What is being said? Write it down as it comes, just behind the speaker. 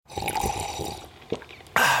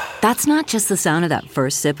That's not just the sound of that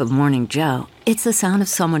first sip of Morning Joe. It's the sound of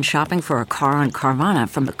someone shopping for a car on Carvana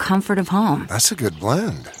from the comfort of home. That's a good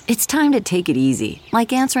blend. It's time to take it easy,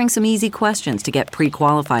 like answering some easy questions to get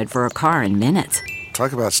pre-qualified for a car in minutes.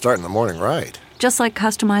 Talk about starting the morning right. Just like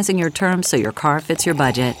customizing your terms so your car fits your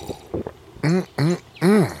budget.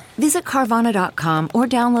 Visit Carvana.com or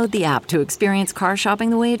download the app to experience car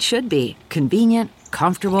shopping the way it should be. Convenient,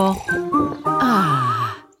 comfortable. Ah.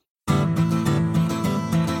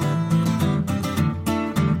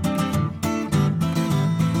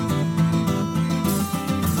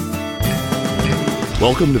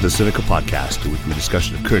 Welcome to the Sinica Podcast, a weekly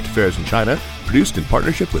discussion of current affairs in China, produced in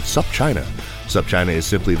partnership with SupChina. SupChina is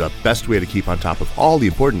simply the best way to keep on top of all the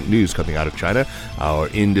important news coming out of China. Our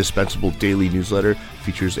indispensable daily newsletter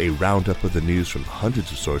features a roundup of the news from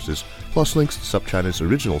hundreds of sources, plus links to SupChina's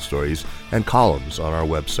original stories and columns on our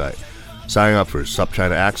website. Sign up for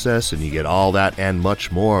SupChina Access and you get all that and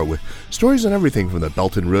much more, with stories on everything from the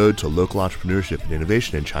Belt and Road to local entrepreneurship and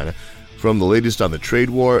innovation in China, from the latest on the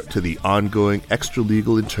trade war to the ongoing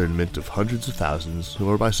extra-legal internment of hundreds of thousands,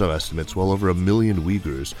 or by some estimates, well over 1 million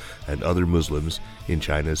Uyghurs and other Muslims in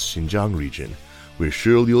China's Xinjiang region. We're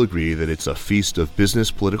sure you'll agree that it's a feast of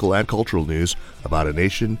business, political, and cultural news about a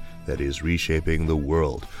nation that is reshaping the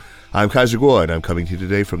world. I'm Kaiser Kuo, and I'm coming to you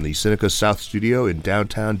today from the Sinica South Studio in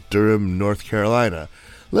downtown Durham, North Carolina.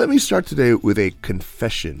 Let me start today with a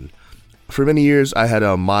confession. For many years, I had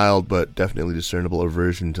a mild but definitely discernible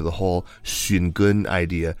aversion to the whole xun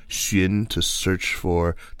idea. Xun, to search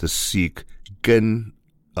for, to seek, gen,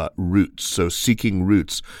 roots, so seeking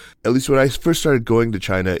roots. At least when I first started going to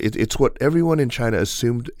China, it's what everyone in China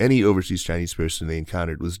assumed any overseas Chinese person they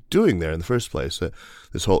encountered was doing there in the first place.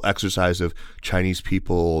 This whole exercise of Chinese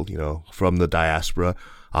people, from the diaspora,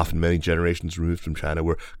 often many generations removed from China,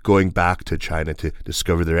 were going back to China to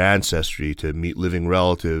discover their ancestry, to meet living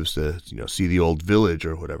relatives, to see the old village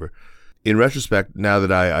or whatever. In retrospect, now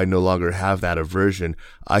that I no longer have that aversion,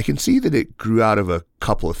 I can see that it grew out of a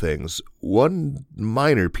couple of things. One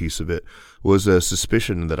minor piece of it was a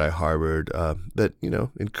suspicion that I harbored that,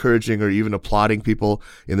 encouraging or even applauding people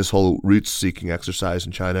in this whole roots-seeking exercise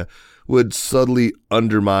in China would subtly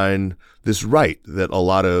undermine this right that a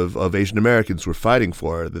lot of Asian Americans were fighting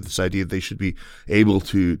for, that this idea that they should be able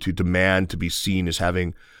to demand to be seen as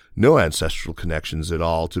having no ancestral connections at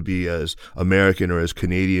all, to be as American or as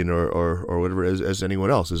Canadian or whatever as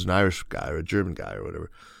anyone else, as an Irish guy or a German guy or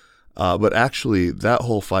whatever. But actually, that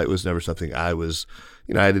whole fight was never something I was,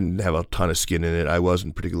 I didn't have a ton of skin in it. I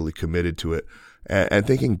wasn't particularly committed to it. And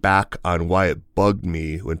thinking back on why it bugged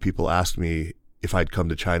me when people asked me if I'd come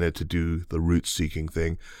to China to do the roots-seeking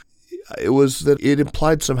thing, it was that it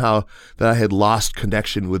implied somehow that I had lost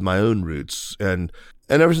connection with my own roots. And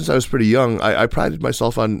ever since I was pretty young, I prided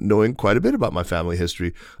myself on knowing quite a bit about my family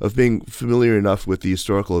history, of being familiar enough with the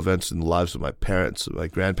historical events in the lives of my parents, my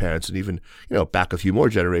grandparents, and even, back a few more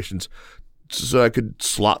generations, so I could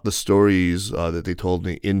slot the stories that they told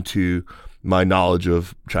me into my knowledge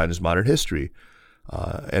of China's modern history.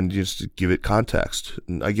 And just to give it context.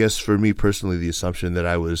 And I guess for me personally, the assumption that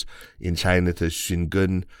I was in China to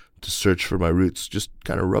xun, to search for my roots, just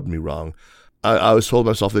kind of rubbed me wrong. I was told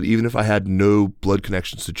myself that even if I had no blood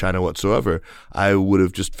connections to China whatsoever, I would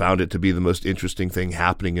have just found it to be the most interesting thing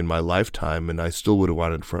happening in my lifetime, and I still would have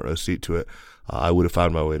wanted a front row seat to it. I would have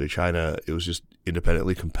found my way to China. It was just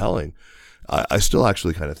independently compelling. I still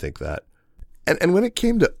actually kind of think that. And when it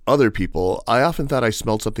came to other people, I often thought I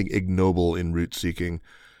smelled something ignoble in root-seeking.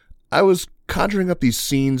 I was conjuring up these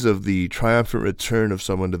scenes of the triumphant return of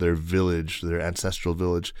someone to their village, their ancestral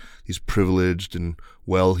village, these privileged and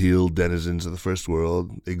well-heeled denizens of the First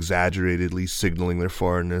World, exaggeratedly signaling their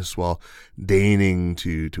foreignness while deigning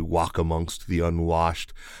to walk amongst the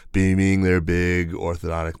unwashed, beaming their big,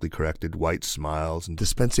 orthodontically corrected white smiles and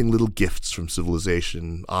dispensing little gifts from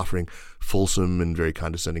civilization, offering fulsome and very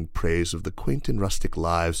condescending praise of the quaint and rustic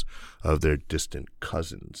lives of their distant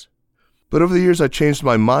cousins. But over the years, I changed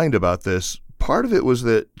my mind about this. Part of it was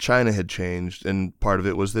that China had changed, and part of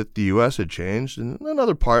it was that the U.S. had changed. And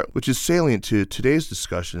another part, which is salient to today's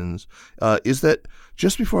discussions, is that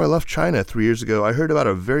just before I left China 3 years ago, I heard about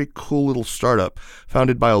a very cool little startup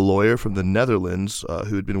founded by a lawyer from the Netherlands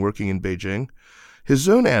who had been working in Beijing. His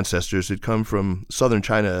own ancestors had come from southern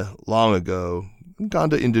China long ago,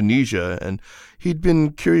 gone to Indonesia, and he'd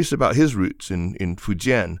been curious about his roots in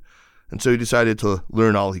Fujian. And so he decided to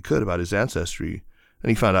learn all he could about his ancestry. And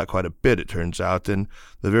he found out quite a bit, it turns out, and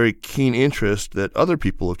the very keen interest that other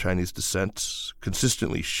people of Chinese descent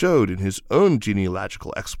consistently showed in his own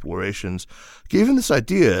genealogical explorations gave him this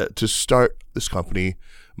idea to start this company,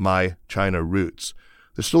 My China Roots.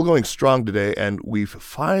 They're still going strong today, and we've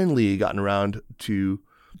finally gotten around to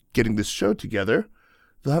getting this show together.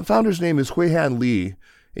 The founder's name is Huihan Li.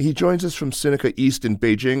 He joins us from Sinica East in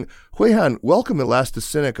Beijing. Huihan, welcome at last to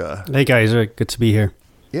Sinica. Hey guys, good to be here.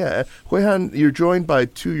 Yeah, Huihan, you're joined by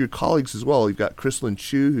two of your colleagues as well. You've got Chrislyn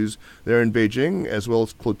Chu, who's there in Beijing, as well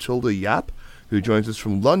as Clotilda Yap, who joins us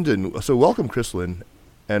from London. So welcome, Chrislyn,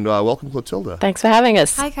 and welcome, Clotilda. Thanks for having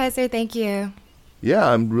us. Hi, Kaiser. Thank you. Yeah,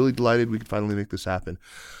 I'm really delighted we could finally make this happen.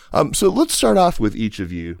 So let's start off with each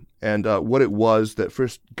of you and what it was that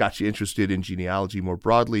first got you interested in genealogy more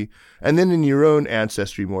broadly, and then in your own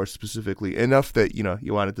ancestry more specifically, enough that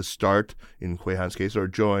you wanted to start, in Huihan's case, or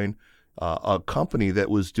join a company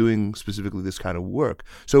that was doing specifically this kind of work.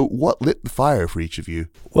 So what lit the fire for each of you?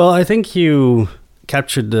 Well, I think you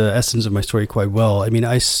captured the essence of my story quite well. I mean,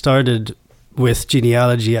 I started with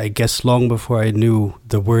genealogy, I guess, long before I knew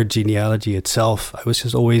the word genealogy itself. I was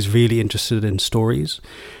just always really interested in stories.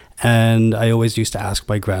 And I always used to ask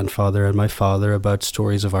my grandfather and my father about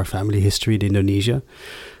stories of our family history in Indonesia.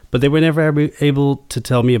 But they were never able to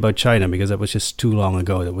tell me about China because that was just too long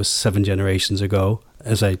ago. That was 7 generations ago,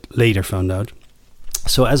 as I later found out.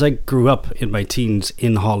 So as I grew up in my teens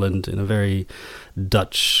in Holland, in a very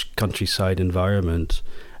Dutch countryside environment,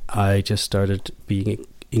 I just started being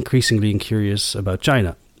increasingly curious about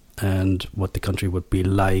China and what the country would be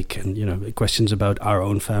like, and questions about our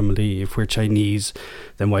own family. If we're Chinese,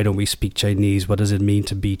 then why don't we speak Chinese? What does it mean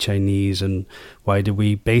to be Chinese? And why did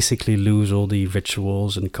we basically lose all the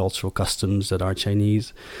rituals and cultural customs that are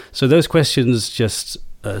Chinese? So those questions just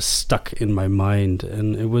stuck in my mind,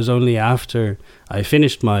 and it was only after I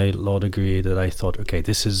finished my law degree that I thought, okay,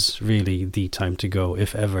 this is really the time to go,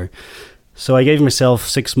 if ever. So I gave myself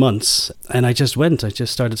 6 months and I just went. I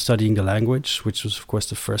just started studying the language, which was, of course,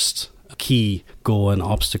 the first key goal and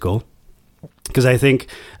obstacle. Because I think,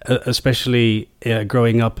 especially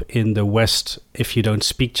growing up in the West, if you don't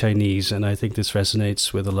speak Chinese, and I think this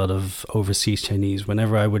resonates with a lot of overseas Chinese,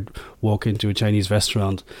 whenever I would walk into a Chinese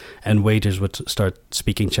restaurant and waiters would start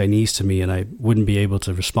speaking Chinese to me and I wouldn't be able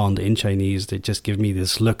to respond in Chinese, they'd just give me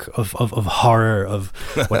this look of horror, of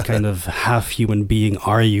what kind of half-human being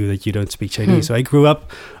are you that you don't speak Chinese. So I grew up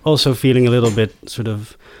also feeling a little bit sort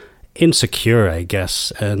of insecure, I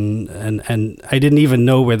guess, and I didn't even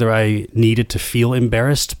know whether I needed to feel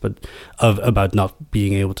embarrassed about not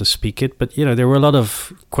being able to speak it. But there were a lot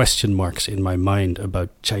of question marks in my mind about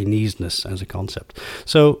Chineseness as a concept.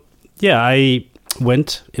 So yeah, I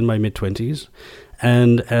went in my mid-20s,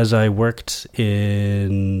 and as I worked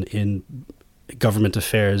in government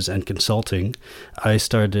affairs and consulting, I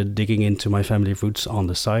started digging into my family roots on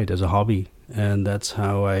the side as a hobby. And that's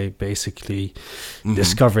how I basically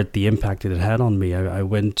discovered the impact that it had on me. I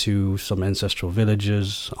went to some ancestral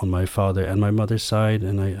villages on my father and my mother's side,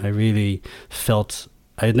 and I really felt,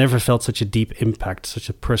 I had never felt such a deep impact, such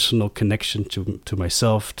a personal connection to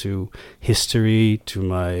myself, to history, to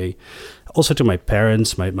my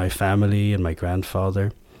parents, my family, and my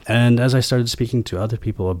grandfather. And as I started speaking to other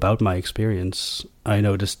people about my experience, I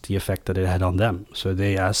noticed the effect that it had on them. So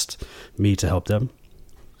they asked me to help them.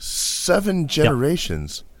 7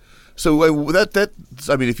 generations. Yeah. So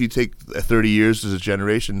I mean, if you take 30 years as a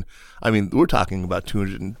generation, I mean, we're talking about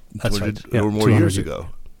 200 or more years ago.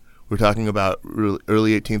 We're talking about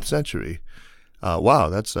early 18th century. Wow,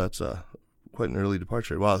 that's quite an early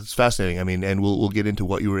departure. Wow, it's fascinating. I mean, and we'll get into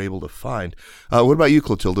what you were able to find. What about you,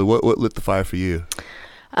 Clotilda? What lit the fire for you?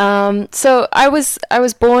 So I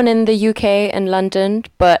was born in the UK in London,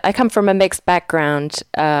 but I come from a mixed background.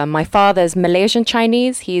 My father's Malaysian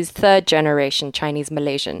Chinese. He's 3rd generation Chinese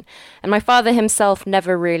Malaysian. And my father himself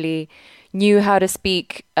never really knew how to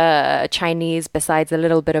speak Chinese besides a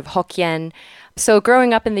little bit of Hokkien. So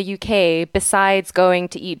growing up in the UK, besides going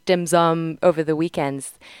to eat dim sum over the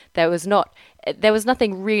weekends, there was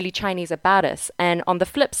nothing really Chinese about us. And on the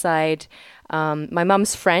flip side, my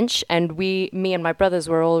mum's French, and me and my brothers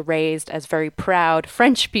were all raised as very proud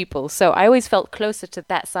French people. So I always felt closer to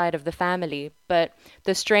that side of the family. But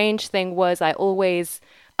the strange thing was I always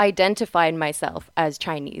identified myself as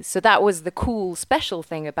Chinese. So that was the cool, special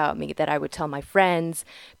thing about me that I would tell my friends.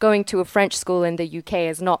 Going to a French school in the UK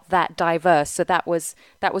is not that diverse. So that was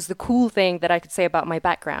the cool thing that I could say about my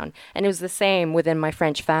background. And it was the same within my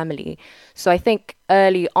French family. So I think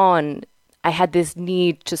early on, I had this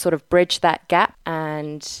need to sort of bridge that gap,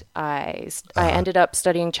 and I ended up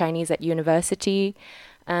studying Chinese at university.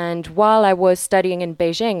 And while I was studying in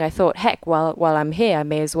Beijing, I thought, heck, while I'm here, I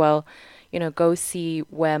may as well, go see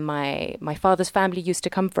where my father's family used to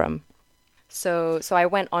come from. So I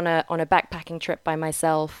went on a backpacking trip by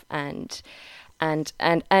myself, and and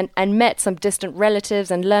met some distant relatives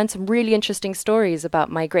and learned some really interesting stories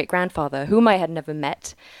about my great-grandfather, whom I had never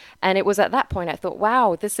met. And it was at that point I thought,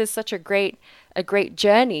 wow, this is such a great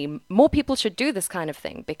journey. More people should do this kind of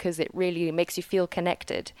thing because it really makes you feel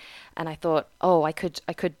connected. And I thought, oh, I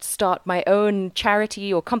could start my own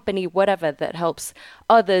charity or company, whatever, that helps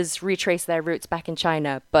others retrace their roots back in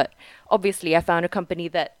China. But obviously I found a company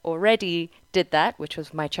that already did that, which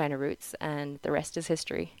was My China Roots, and the rest is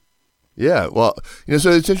history. Yeah, well,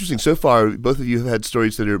 so it's interesting. So far, both of you have had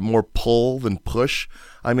stories that are more pull than push.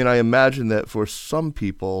 I mean, I imagine that for some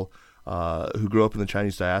people who grow up in the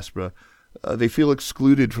Chinese diaspora, they feel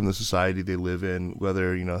excluded from the society they live in,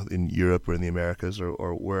 whether, in Europe or in the Americas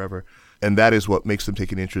or wherever. And that is what makes them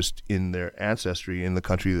take an interest in their ancestry, in the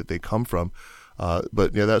country that they come from.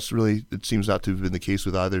 But that's really, it seems not to have been the case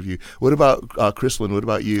with either of you. What about Chrysalin? What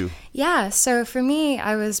about you? Yeah, so for me,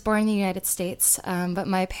 I was born in the United States, but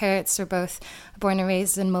my parents were both born and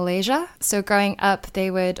raised in Malaysia. So growing up, they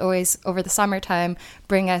would always, over the summertime,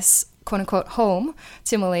 bring us, quote unquote, home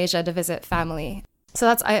to Malaysia to visit family. So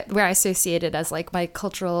that's where I associate it as like my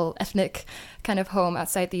cultural, ethnic kind of home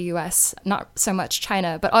outside the US, not so much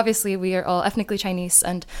China. But obviously we are all ethnically Chinese,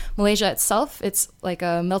 and Malaysia itself, it's like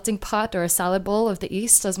a melting pot or a salad bowl of the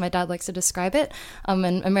East, as my dad likes to describe it.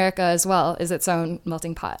 And America as well is its own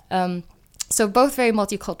melting pot. So both very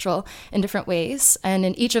multicultural in different ways. And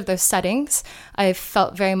in each of those settings, I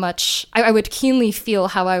felt very much, I would keenly feel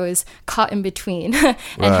how I was caught in between and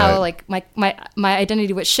how like my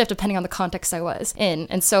identity would shift depending on the context I was in.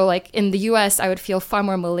 And so like in the US, I would feel far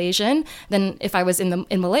more Malaysian than if I was in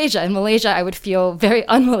Malaysia. In Malaysia, I would feel very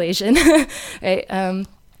un-Malaysian, right?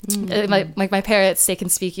 My parents, they can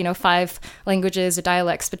speak, 5 languages or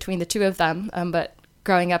dialects between the two of them, but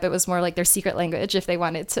growing up, it was more like their secret language if they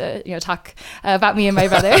wanted to, talk about me and my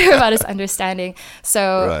brother about his understanding.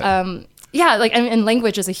 So, and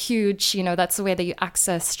language is a huge, that's the way that you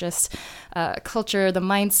access just culture, the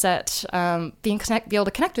mindset, be able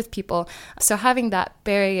to connect with people. So having that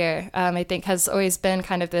barrier, I think, has always been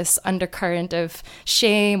kind of this undercurrent of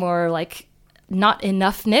shame or like not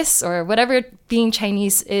enoughness or whatever being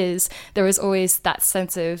Chinese is. There was always that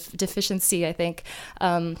sense of deficiency, I think.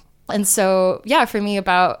 And so, for me,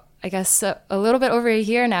 about, I guess, a little bit over a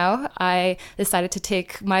year now, I decided to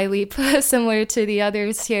take my leap, similar to the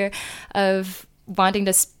others here, of wanting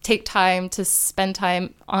to take time to spend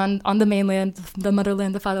time on the mainland, the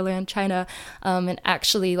motherland, the fatherland, China, and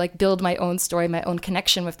actually like build my own story, my own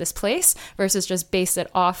connection with this place versus just base it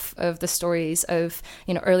off of the stories of,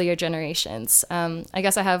 earlier generations. I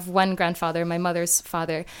guess I have one grandfather, my mother's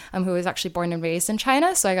father, who was actually born and raised in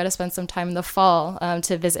China. So I got to spend some time in the fall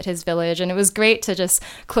to visit his village. And it was great to just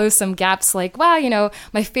close some gaps like, wow,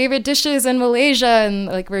 my favorite dishes in Malaysia, and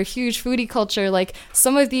like we're a huge foodie culture. Like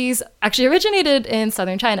some of these actually originated in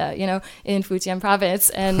southern China, in Fujian province.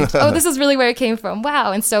 And, this is really where it came from.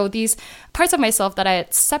 Wow. And so these parts of myself that I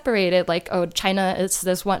had separated, like, China is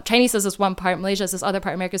this one, Chinese is this one part, Malaysia is this other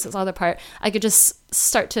part, America is this other part. I could just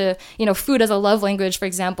start to, food as a love language, for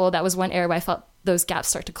example, that was one area where I felt those gaps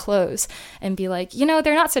start to close and be like,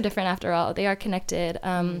 they're not so different after all. They are connected.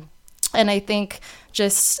 And I think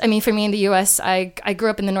for me in the US, I grew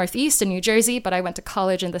up in the Northeast in New Jersey, but I went to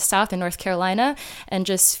college in the South in North Carolina, and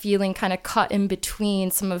just feeling kind of caught in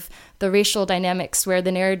between some of the racial dynamics where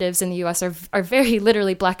the narratives in the US are very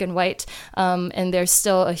literally black and white. And there's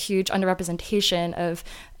still a huge underrepresentation of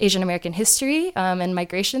Asian American history and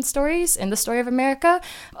migration stories in the story of America.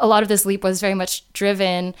 A lot of this leap was very much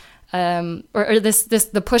driven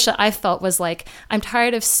the push that I felt was like, I'm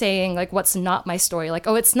tired of saying like what's not my story, like,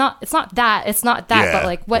 it's not that, but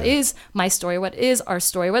like what is my story, what is our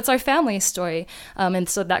story, what's our family's story, and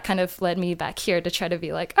so that kind of led me back here to try to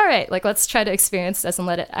be like, all right, like let's try to experience this and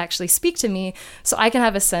let it actually speak to me so I can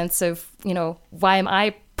have a sense of why am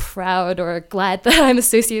I proud or glad that I'm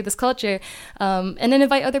associated with this culture, and then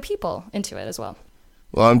invite other people into it as well.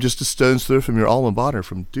 Well, I'm just a stone's throw from your alma mater,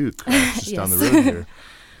 from Duke, just down the road here.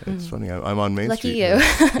 It's funny. I'm on Main Street.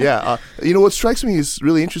 Lucky you. Yeah. What strikes me is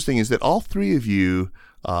really interesting is that all three of you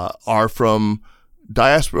are from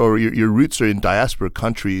diaspora, or your roots are in diaspora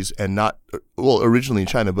countries, and not, originally in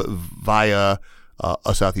China, but via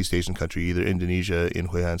a Southeast Asian country, either Indonesia in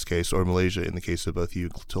Hui Han's case or Malaysia in the case of both you,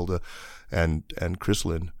 Clotilda and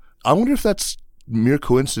Chrysalin. I wonder if that's mere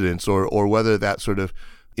coincidence or whether that sort of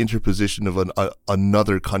interposition of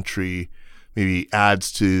another country maybe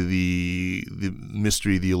adds to the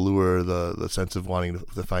mystery, the allure, the sense of wanting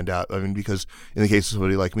to find out. I mean, because in the case of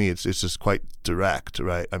somebody like me, it's just quite direct,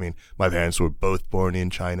 right? I mean, my parents were both born in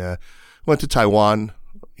China, went to Taiwan,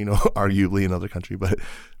 arguably another country, but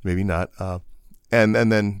maybe not. and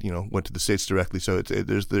then went to the States directly. So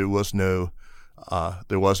there was no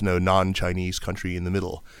non-Chinese country in the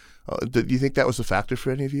middle. Do you think that was a factor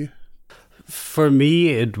for any of you? For me,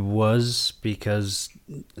 it was because,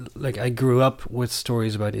 I grew up with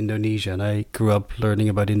stories about Indonesia, and I grew up learning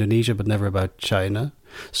about Indonesia, but never about China.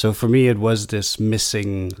 So for me, it was this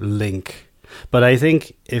missing link. But I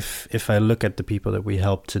think if I look at the people that we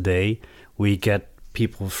help today, we get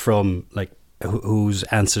people from whose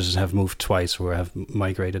ancestors have moved twice or have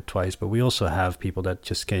migrated twice, but we also have people that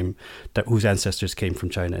whose ancestors came from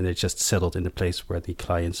China and they just settled in the place where the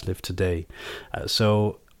clients live today.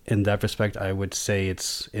 So in that respect, I would say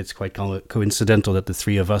it's quite coincidental that the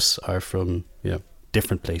three of us are from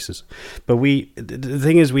different places. But the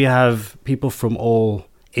thing is, we have people from all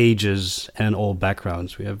ages and all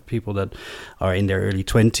backgrounds. We have people that are in their early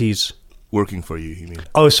 20s. Working for you mean?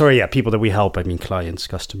 Oh, sorry, yeah, people that we help. I mean, clients,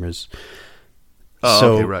 customers.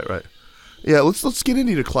 Oh, okay, right. Yeah, let's get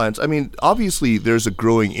into your clients. I mean, obviously, there's a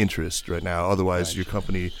growing interest right now. Otherwise, your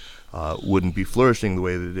company wouldn't be flourishing the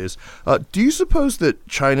way that it is. Do you suppose that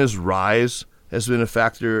China's rise has been a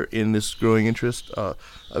factor in this growing interest?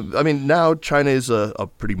 I mean, now China is a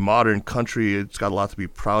pretty modern country. It's got a lot to be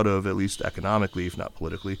proud of, at least economically, if not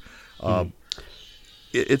politically.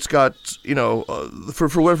 It's got,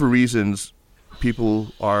 for whatever reasons,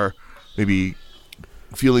 people are maybe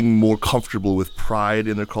feeling more comfortable with pride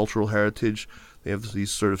in their cultural heritage. They have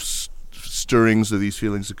these sort of stirrings of these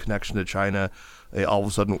feelings of connection to China. They all of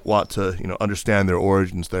a sudden want to, understand their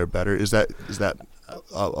origins there better. Is that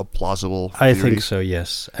a plausible theory? I think so,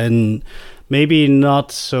 yes. And maybe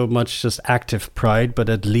not so much just active pride, but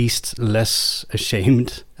at least less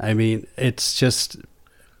ashamed. I mean, it's just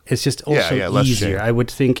also easier. I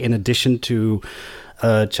would think, in addition to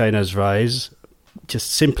China's rise,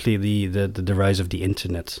 just simply the rise of the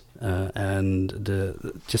internet and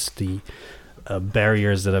the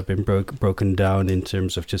barriers that have been broken down in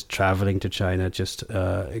terms of just traveling to China, just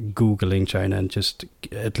Googling China, and just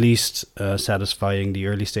at least satisfying the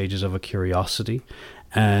early stages of a curiosity,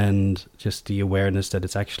 and just the awareness that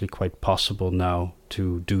it's actually quite possible now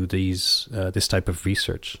to do this type of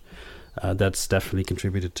research. That's definitely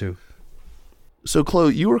contributed too. So,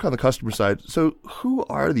 Chloe, you work on the customer side. So who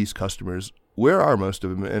are these customers? Where are most of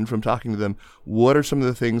them? And from talking to them, what are some of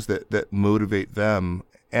the things that motivate them?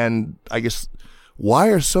 And I guess, why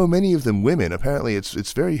are so many of them women? Apparently,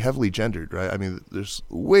 it's very heavily gendered, right? I mean, there's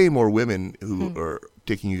way more women who are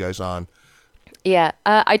taking you guys on. Yeah,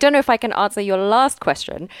 I don't know if I can answer your last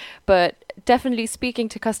question, but definitely speaking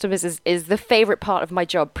to customers is the favorite part of my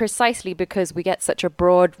job, precisely because we get such a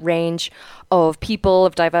broad range of people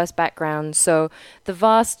of diverse backgrounds. So the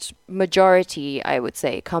vast majority, I would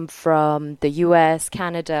say, come from the US,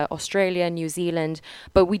 Canada, Australia, New Zealand,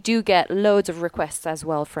 but we do get loads of requests as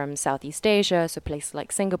well from Southeast Asia, so places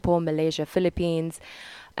like Singapore, Malaysia, Philippines,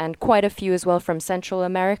 and quite a few as well from Central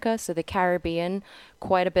America, so the Caribbean,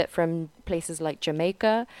 quite a bit from places like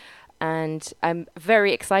Jamaica. And I'm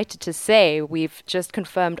very excited to say we've just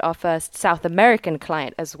confirmed our first South American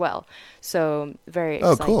client as well. So very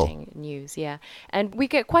exciting news, yeah. And we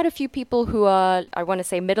get quite a few people who are, I want to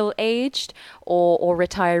say, middle-aged or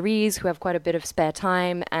retirees who have quite a bit of spare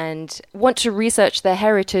time and want to research their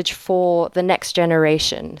heritage for the next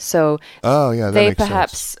generation. So they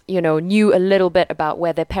perhaps, knew a little bit about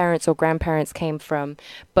where their parents or grandparents came from,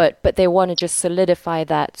 but they want to just solidify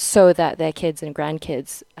that so that their kids and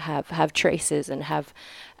grandkids have traces and have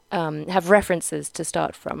references to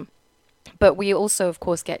start from. But we also, of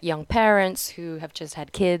course, get young parents who have just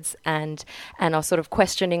had kids and are sort of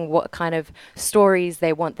questioning what kind of stories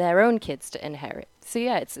they want their own kids to inherit. So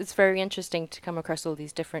yeah, it's very interesting to come across all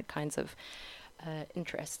these different kinds of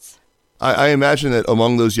interests. I imagine that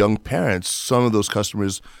among those young parents, some of those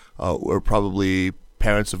customers were probably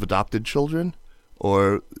parents of adopted children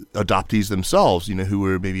or adoptees themselves, who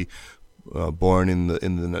were maybe born in the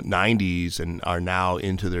 90s and are now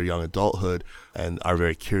into their young adulthood and are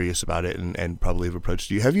very curious about it and probably have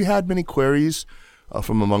approached you. Have you had many queries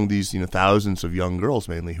from among these thousands of young girls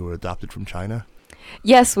mainly who were adopted from China?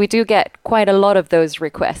 Yes, we do get quite a lot of those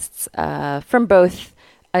requests from both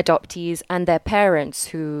adoptees and their parents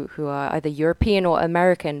who are either European or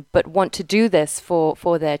American but want to do this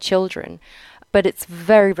for their children. But it's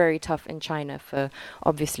very, very tough in China for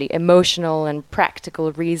obviously emotional and practical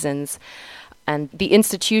reasons. And the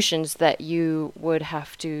institutions that you would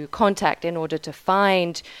have to contact in order to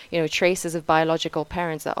find, traces of biological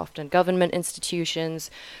parents are often government institutions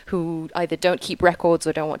who either don't keep records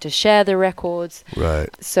or don't want to share the records. Right.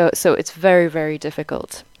 So it's very, very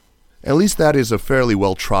difficult. At least that is a fairly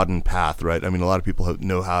well-trodden path, right? I mean, a lot of people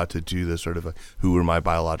know how to do this sort of who were my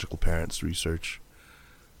biological parents research.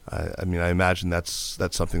 I mean, I imagine that's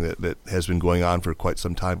something that has been going on for quite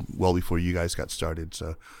some time, well before you guys got started.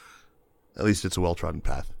 So at least it's a well-trodden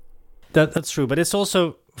path. That's true, but it's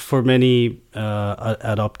also for many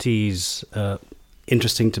adoptees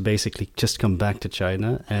interesting to basically just come back to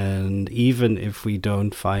China, and even if we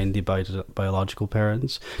don't find the biological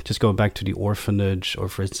parents, just going back to the orphanage, or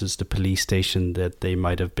for instance the police station that they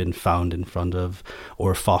might have been found in front of,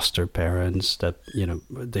 or foster parents that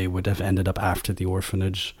they would have ended up after the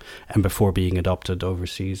orphanage and before being adopted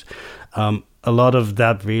overseas. A lot of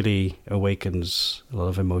that really awakens a lot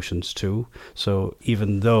of emotions too. So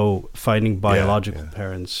even though finding biological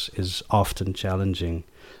parents is often challenging,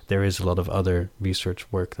 there is a lot of other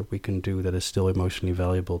research work that we can do that is still emotionally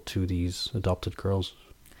valuable to these adopted girls.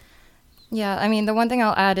 Yeah, I mean, the one thing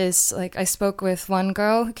I'll add is, like, I spoke with one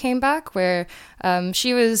girl who came back where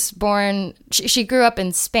she was born, she grew up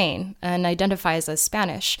in Spain and identifies as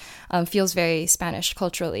Spanish, feels very Spanish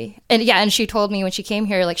culturally. And she told me when she came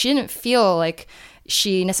here, like, she didn't feel like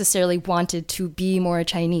she necessarily wanted to be more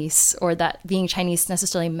Chinese, or that being Chinese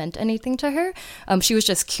necessarily meant anything to her. She was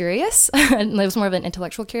just curious, and it was more of an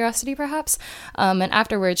intellectual curiosity, perhaps. And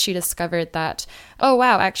afterwards, she discovered that, oh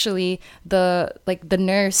wow, actually, the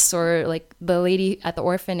nurse, or like the lady at the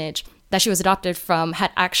orphanage that she was adopted from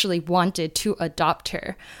had actually wanted to adopt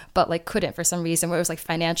her, but like couldn't for some reason, where it was like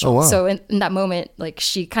financial. Oh, wow. So in that moment, like,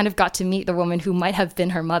 she kind of got to meet the woman who might have been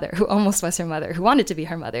her mother, who almost was her mother, who wanted to be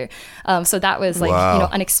her mother. So that was like, Wow.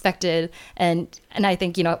 unexpected. And I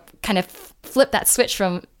think, kind of flipped that switch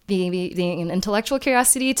from being an intellectual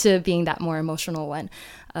curiosity to being that more emotional one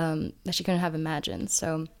that she couldn't have imagined.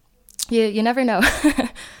 So you never know.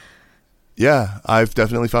 Yeah, I've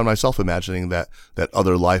definitely found myself imagining that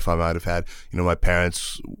other life I might have had. My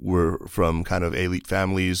parents were from kind of elite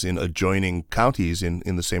families in adjoining counties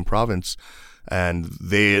in the same province, and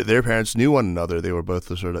their parents knew one another. They were both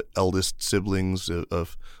the sort of eldest siblings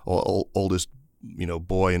of oldest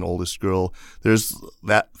boy and oldest girl. There's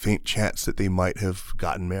that faint chance that they might have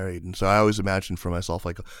gotten married, and so I always imagined for myself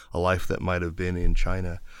like a life that might have been in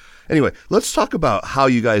China. Anyway, let's talk about how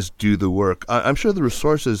you guys do the work. I'm sure the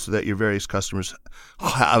resources that your various customers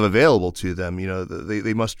have available to them,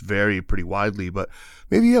 they must vary pretty widely, but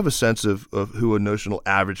maybe you have a sense of who a notional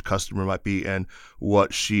average customer might be and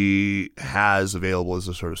what she has available as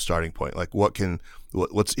a sort of starting point. Like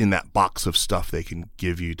what's in that box of stuff they can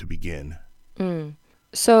give you to begin.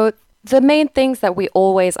 So the main things that we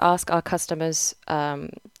always ask our customers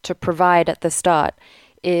to provide at the start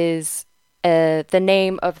is the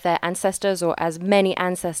name of their ancestors, or as many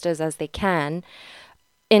ancestors as they can,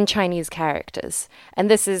 in Chinese characters. And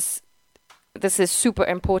this is super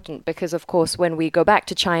important because, of course, when we go back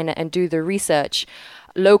to China and do the research,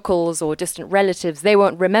 locals or distant relatives, they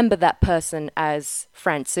won't remember that person as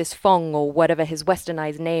Francis Fong or whatever his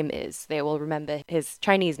westernized name is. They will remember his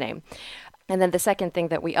Chinese name. And then the second thing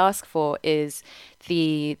that we ask for is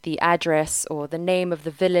the address or the name of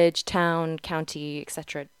the village, town, county,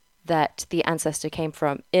 etc., that the ancestor came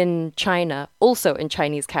from in China, also in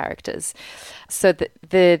Chinese characters. So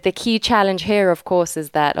the key challenge here, of course,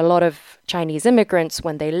 is that a lot of Chinese immigrants,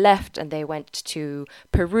 when they left and they went to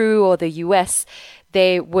Peru or the US,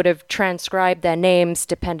 they would have transcribed their names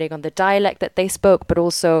depending on the dialect that they spoke, but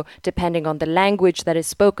also depending on the language that is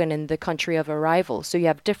spoken in the country of arrival. So you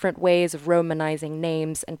have different ways of romanizing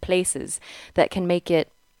names and places that can make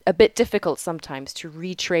it a bit difficult sometimes to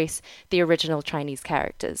retrace the original Chinese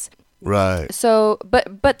characters. Right. So,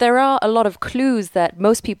 but there are a lot of clues that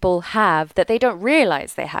most people have that they don't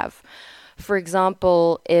realize they have. For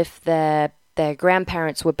example, if their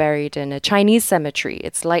grandparents were buried in a Chinese cemetery,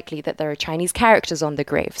 it's likely that there are Chinese characters on the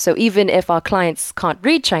grave. So even if our clients can't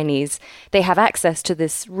read Chinese, they have access to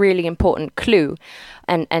this really important clue.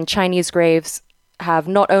 And Chinese graves have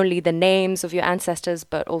not only the names of your ancestors,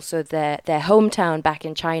 but also their hometown back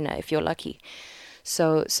in China, if you're lucky.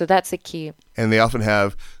 So that's a key. And they often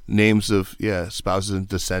have names of spouses and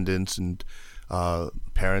descendants and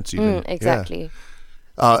parents even. Exactly.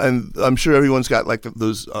 Yeah. And I'm sure everyone's got like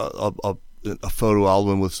those a photo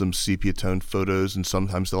album with some sepia toned photos, and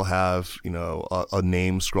sometimes they'll have a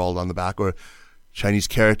name scrawled on the back, or Chinese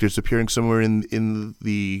characters appearing somewhere in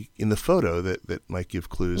the photo that might give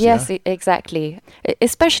clues. Yes, exactly.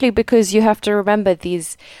 Especially because you have to remember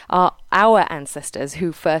these are our ancestors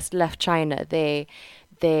who first left China. They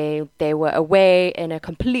they were away in a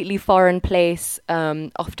completely foreign place,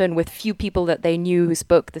 often with few people that they knew who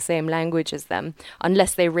spoke the same language as them,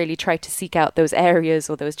 unless they really tried to seek out those areas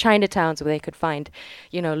or those Chinatowns where they could find,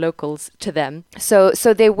 locals to them. So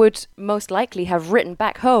they would most likely have written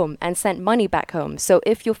back home and sent money back home. So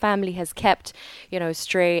if your family has kept,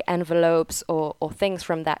 stray envelopes or things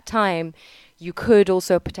from that time, you could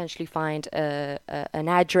also potentially find an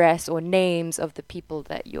address or names of the people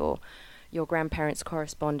that your grandparents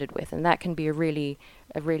corresponded with, and that can be a really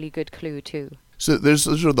good clue too. So there's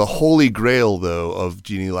sort of the holy grail, though, of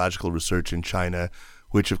genealogical research in China,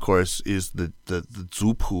 which of course is the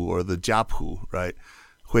Zupu or the Jiapu, right?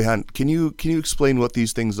 Huihan, can you explain what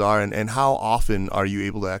these things are, and how often are you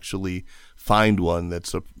able to actually find one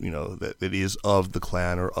that's that is of the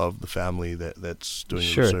clan or of the family that's doing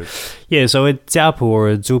the research? Yeah, so a Jiapu or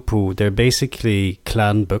a Zupu, they're basically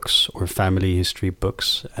clan books or family history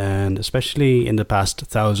books, and especially in the past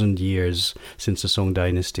 1,000 years since the Song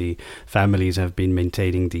Dynasty, families have been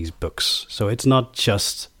maintaining these books. So it's not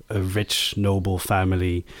just a rich, noble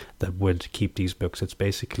family that would keep these books. It's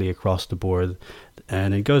basically across the board,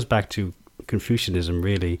 and it goes back to Confucianism,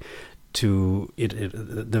 really, to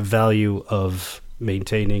the value of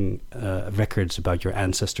maintaining records about your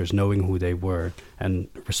ancestors, knowing who they were and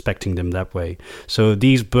respecting them that way. So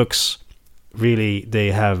these books, really,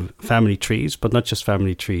 they have family trees, but not just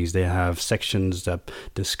family trees. They have sections that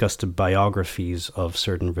discuss the biographies of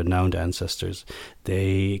certain renowned ancestors.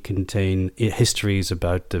 They contain histories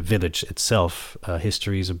about the village itself,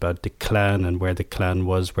 histories about the clan and where the clan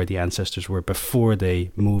was, where the ancestors were before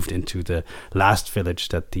they moved into the last village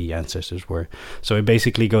that the ancestors were. So it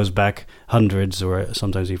basically goes back hundreds or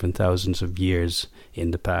sometimes even thousands of years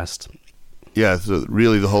in the past. Yeah, so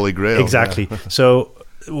really the Holy Grail. Exactly. So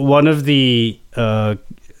one of the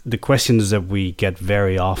questions that we get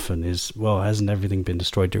very often is, well, hasn't everything been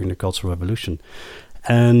destroyed during the Cultural Revolution?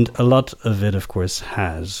 And a lot of it, of course,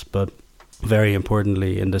 has. But very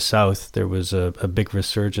importantly, in the South, there was a big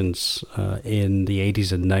resurgence in the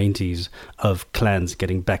 80s and 90s of clans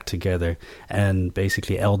getting back together and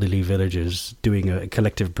basically elderly villagers doing a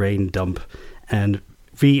collective brain dump and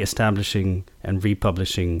re-establishing and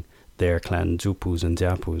republishing their clan Zupus and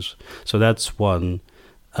Jiapus. So that's one.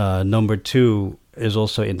 Number two is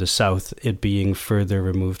also in the South, it being further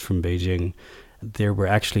removed from Beijing. There were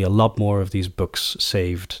actually a lot more of these books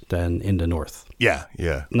saved than in the North. Yeah.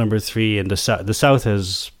 Number three, in the South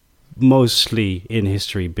has mostly in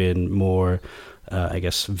history been more,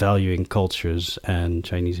 valuing cultures and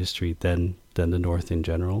Chinese history than the North in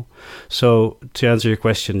general. So to answer your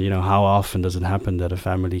question, how often does it happen that a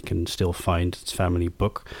family can still find its family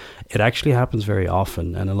book? It actually happens very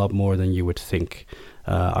often and a lot more than you would think.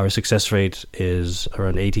 Our success rate is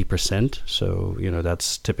around 80%. So,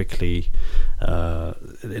 that's typically,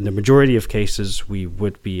 in the majority of cases, we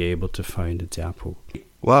would be able to find a Jiapu.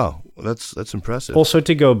 Wow, that's impressive. Also,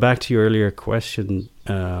 to go back to your earlier question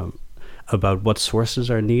about what sources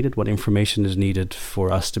are needed, what information is needed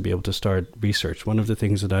for us to be able to start research, one of the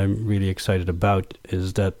things that I'm really excited about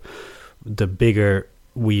is that the bigger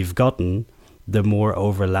we've gotten, the more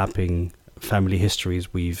overlapping family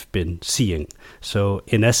histories we've been seeing. So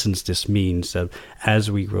in essence, this means that as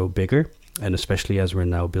we grow bigger, and especially as we're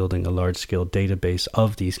now building a large-scale database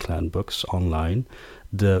of these clan books online,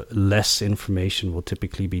 the less information will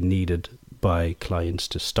typically be needed by clients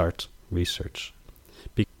to start research.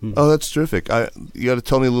 Oh, that's terrific. You got to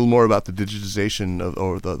tell me a little more about the digitization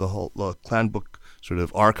or the whole clan book sort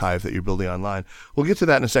of archive that you're building online. We'll get to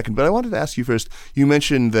that in a second, but I wanted to ask you first, you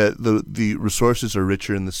mentioned that the resources are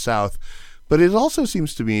richer in the South, but it also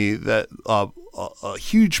seems to me that a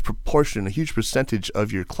huge proportion, a huge percentage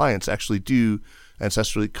of your clients actually do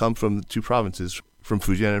ancestrally come from the two provinces, from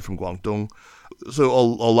Fujian and from Guangdong. So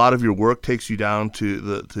a lot of your work takes you down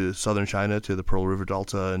to southern China, to the Pearl River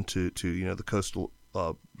Delta, and to the coastal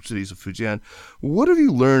cities of Fujian. What have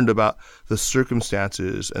you learned about the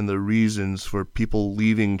circumstances and the reasons for people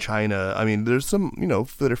leaving China? I mean, there's some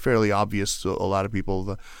that are fairly obvious to a lot of people.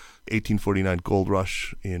 The 1849 gold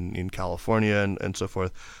rush in California and so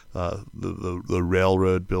forth, the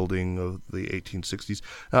railroad building of the 1860s.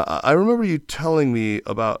 I remember you telling me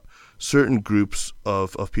about certain groups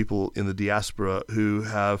of people in the diaspora who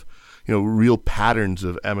have real patterns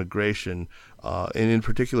of emigration, and in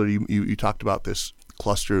particular you talked about this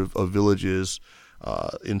cluster of villages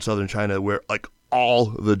in southern China where all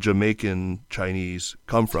the Jamaican Chinese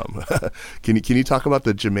come from. Can you talk about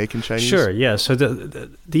the Jamaican Chinese? Sure, yeah. So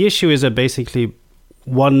the issue is that basically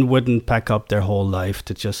one wouldn't pack up their whole life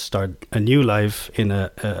to just start a new life in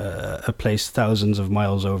a place thousands of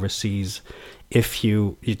miles overseas if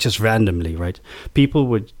you just randomly, right? People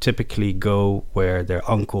would typically go where their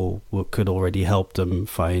uncle could already help them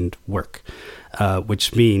find work,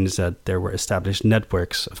 which means that there were established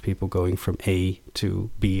networks of people going from A to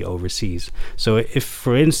B overseas. So if,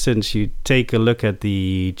 for instance, you take a look at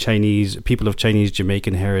the people of Chinese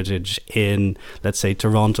Jamaican heritage in, let's say,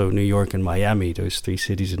 Toronto, New York, and Miami, those 3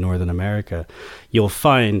 cities in Northern America, you'll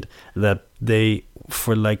find that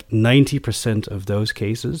for like 90% of those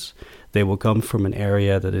cases, they will come from an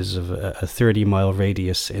area that is of a 30-mile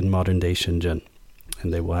radius in modern-day Shenzhen.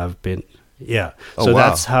 And they will have been... Yeah. Oh, so wow.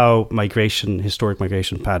 that's how historic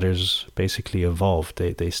migration patterns basically evolved.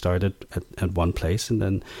 They started at one place, and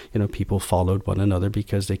then, people followed one another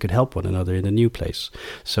because they could help one another in a new place.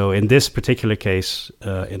 So in this particular case,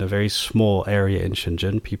 in a very small area in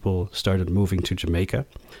Shenzhen, people started moving to Jamaica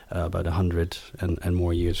about 100 and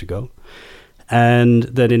more years ago. And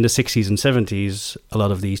then in the 60s and 70s, a lot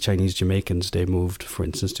of these Chinese Jamaicans, they moved, for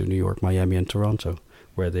instance, to New York, Miami, and Toronto,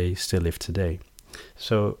 where they still live today.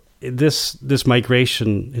 So this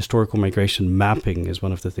historical migration mapping is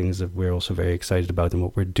one of the things that we're also very excited about and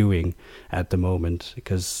what we're doing at the moment.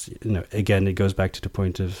 Because, again, it goes back to the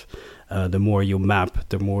point of the more you map,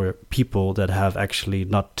 the more people that have actually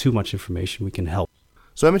not too much information we can help.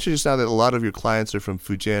 So I mentioned just now that a lot of your clients are from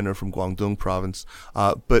Fujian or from Guangdong province,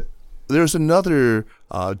 but there's another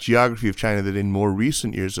geography of China that in more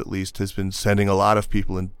recent years, at least, has been sending a lot of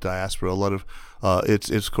people in diaspora. A lot of it's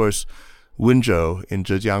of course Wenzhou in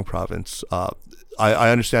Zhejiang province. I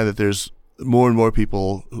understand that there's more and more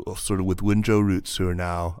people sort of with Wenzhou roots who are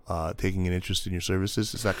now taking an interest in your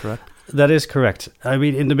services. Is that correct? That is correct. I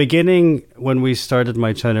mean, in the beginning, when we started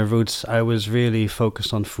My China Roots, I was really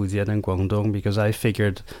focused on Fujian and Guangdong because I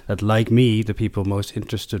figured that, like me, the people most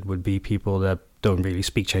interested would be people that don't really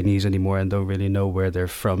speak Chinese anymore and don't really know where they're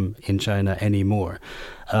from in China anymore.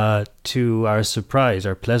 To our surprise,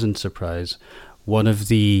 our pleasant surprise, one of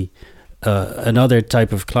the another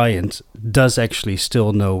type of client does actually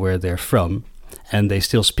still know where they're from, and they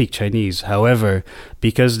still speak Chinese. However,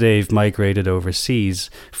 because they've migrated overseas,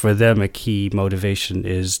 for them a key motivation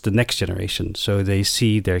is the next generation. So they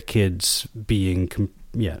see their kids being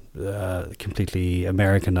completely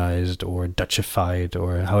Americanized or Dutchified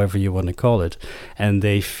or however you want to call it, and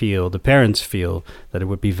the parents feel that it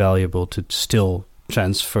would be valuable to still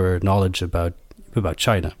transfer knowledge about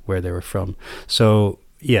China, where they were from. So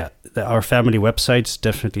our family websites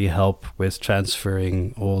definitely help with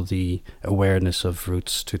transferring all the awareness of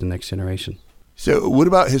roots to the next generation. So what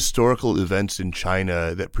about historical events in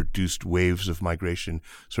China that produced waves of migration,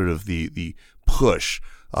 sort of the push,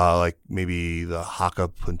 like maybe the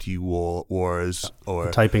Hakka-Punti Wars or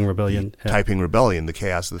the Taiping Rebellion? Taiping Rebellion, the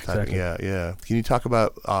chaos of the Taiping. Exactly. Yeah. Can you talk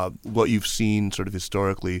about what you've seen sort of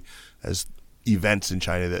historically as events in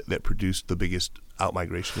China that produced the biggest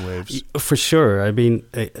out-migration waves? For sure. I mean,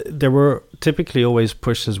 there were typically always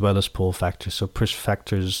push as well as pull factors. So push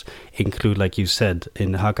factors include, like you said,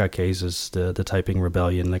 in Hakka cases, the Taiping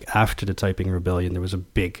Rebellion. Like after the Taiping Rebellion, there was a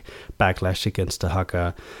big backlash against the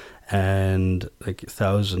Hakka, and like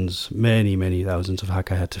many thousands of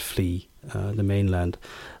Hakka had to flee the mainland.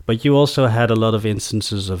 But you also had a lot of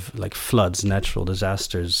instances of like floods, natural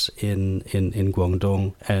disasters in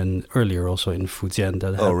Guangdong, and earlier also in Fujian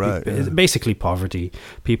that had basically poverty.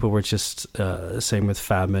 People were just same with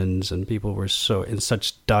famines, and people were so in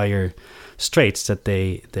such dire straits that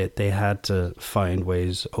they had to find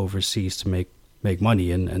ways overseas to make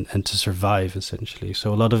money and to survive, essentially.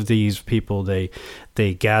 So a lot of these people, they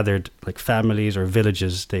gathered like families or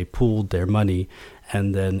villages, they pooled their money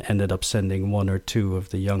and then ended up sending one or two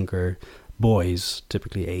of the younger boys,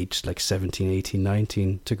 typically aged like 17, 18,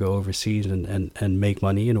 19, to go overseas and make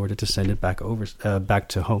money in order to send it back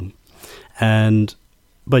to home.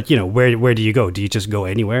 But where do you go? Do you just go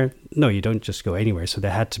anywhere? No, you don't just go anywhere. So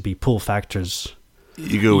there had to be pull factors.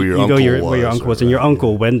 You go where your uncle was. And your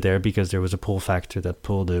uncle went there because there was a pull factor that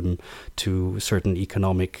pulled him to a certain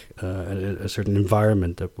a certain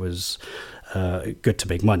environment that was good to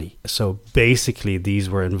make money. So basically, these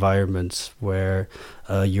were environments where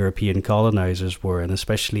European colonizers were, and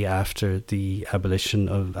especially after the abolition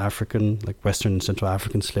of Western and Central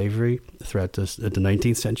African slavery throughout the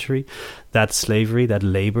 19th century, that slavery, that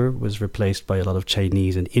labor, was replaced by a lot of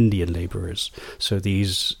Chinese and Indian laborers. So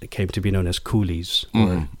these came to be known as coolies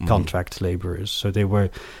or contract laborers. So they were.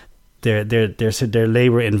 Their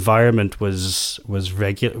labor environment was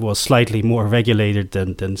slightly more regulated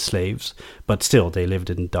than slaves, but still they lived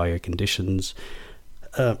in dire conditions.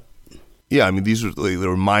 Yeah, I mean, they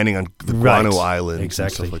were mining on the Guano Right, Islands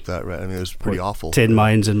exactly. and stuff like that, right? I mean, it was pretty awful. Tin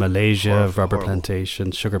mines in Malaysia, rubber horrible.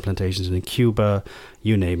 plantations, sugar plantations in Cuba,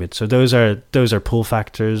 you name it. So those are pull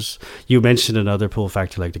factors. You mentioned another pull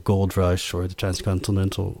factor like the gold rush or the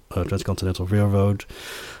transcontinental railroad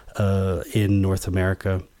in North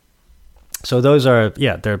America. So those are,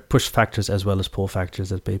 they're push factors as well as pull factors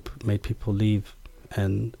that made people leave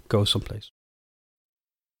and go someplace.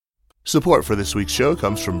 Support for this week's show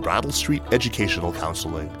comes from Brattle Street Educational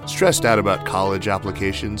Counseling. Stressed out about college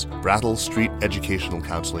applications? Brattle Street Educational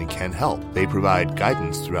Counseling can help. They provide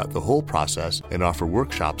guidance throughout the whole process and offer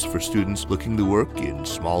workshops for students looking to work in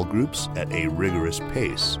small groups at a rigorous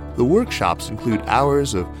pace. The workshops include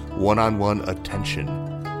hours of one-on-one attention.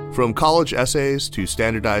 From college essays to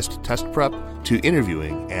standardized test prep to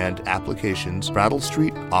interviewing and applications, Brattle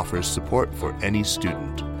Street offers support for any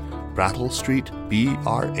student. Brattle Street,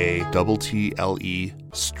 BRATTLE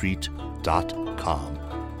Street.com,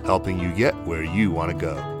 helping you get where you want to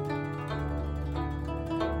go.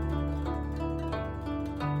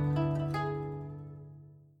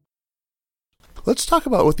 Let's talk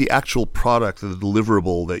about what the actual product, the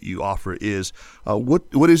deliverable that you offer is.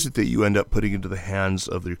 What is it that you end up putting into the hands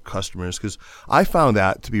of your customers? Because I found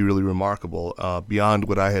that to be really remarkable, beyond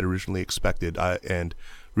what I had originally expected, and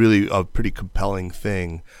really a pretty compelling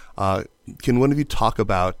thing. Can one of you talk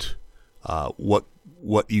about what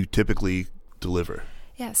you typically deliver?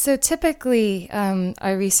 Yeah, so typically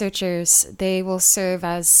our researchers, they will serve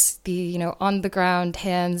as the, on the ground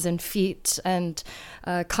hands and feet and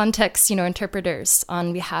context, interpreters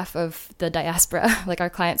on behalf of the diaspora, like our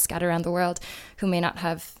clients scattered around the world who may not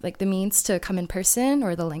have like the means to come in person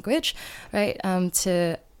or the language, right,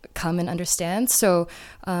 to come and understand. So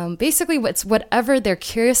basically it's whatever they're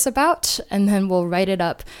curious about, and then we'll write it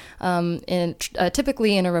up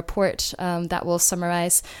typically in a report that will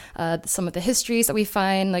summarize some of the histories that we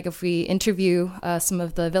find. Like if we interview some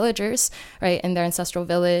of the villagers, right, in their ancestral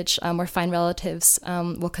village, or find relatives,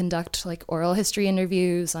 we'll conduct like oral history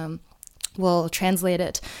interviews, we'll translate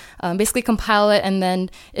it, basically compile it, and then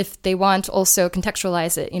if they want, also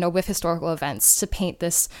contextualize it, with historical events to paint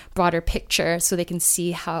this broader picture so they can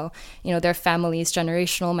see how, their family's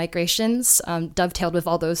generational migrations dovetailed with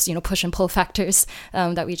all those, push and pull factors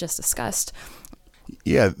that we just discussed.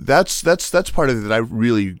 Yeah, that's part of it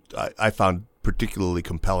that I found particularly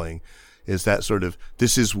compelling, is that sort of,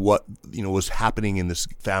 this is what, was happening in this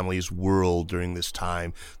family's world during this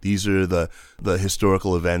time. These are the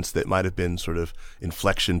historical events that might have been sort of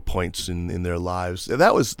inflection points in their lives.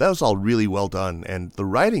 That was all really well done, and the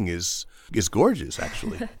writing is gorgeous,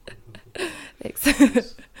 actually.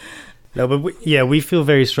 Thanks. No, but we feel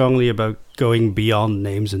very strongly about going beyond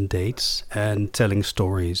names and dates and telling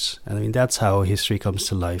stories. And I mean, that's how history comes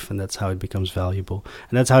to life, and that's how it becomes valuable.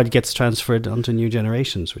 And that's how it gets transferred onto new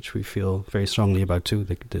generations, which we feel very strongly about too,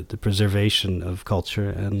 the preservation of culture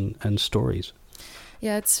and stories.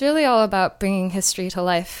 Yeah, it's really all about bringing history to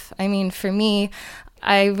life. I mean, for me,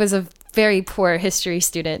 I was a very poor history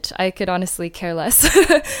student. I could honestly care less.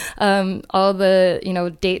 All the,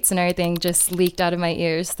 dates and everything just leaked out of my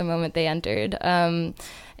ears the moment they entered.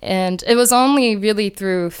 And it was only really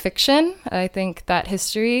through fiction, I think, that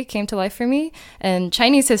history came to life for me. And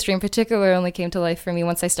Chinese history in particular only came to life for me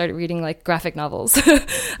once I started reading like graphic novels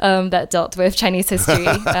that dealt with Chinese history.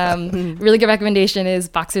 Really good recommendation is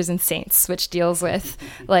Boxers and Saints, which deals with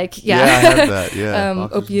I have that. Yeah,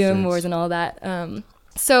 opium wars and all that.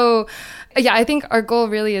 So, I think our goal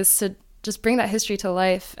really is to just bring that history to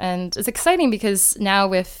life. And it's exciting because now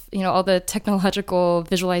with, all the technological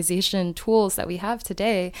visualization tools that we have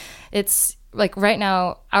today, it's like right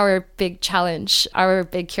now, our big challenge, our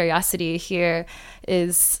big curiosity here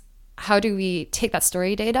is, how do we take that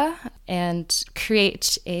story data and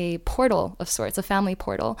create a portal of sorts, a family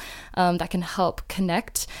portal that can help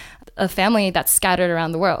connect a family that's scattered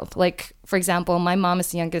around the world? Like, for example, my mom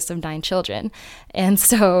is the youngest of 9 children. And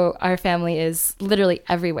so our family is literally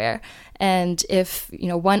everywhere. And if,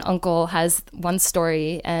 one uncle has one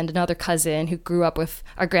story and another cousin who grew up with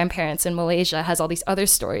our grandparents in Malaysia has all these other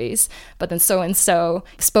stories, but then so-and-so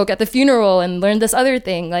spoke at the funeral and learned this other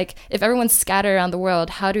thing. Like, if everyone's scattered around the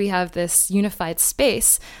world, how do we have this unified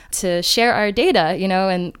space to share our data,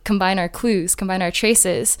 and combine our clues, combine our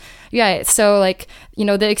traces? Yeah, so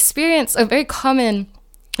the experience, a very common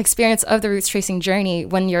experience of the roots tracing journey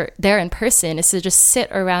when you're there in person is to just sit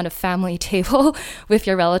around a family table with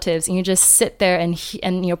your relatives, and you just sit there and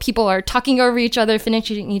people are talking over each other,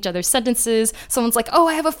 finishing each other's sentences. Someone's like, oh,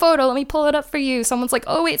 I have a photo, let me pull it up for you. Someone's like,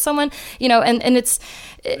 oh wait, someone, and it's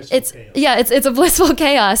a blissful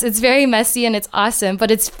chaos. It's very messy and it's awesome,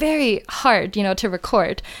 but it's very hard, to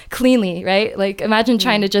record cleanly, right? Like imagine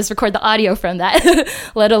trying to just record the audio from that,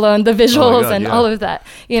 let alone the visuals all of that,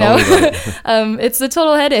 it's a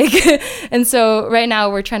total headache. And so right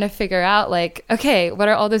now we're trying to figure out like, okay, what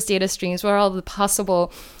are all those data streams? What are all the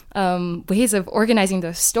possible ways of organizing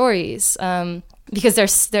those stories? Because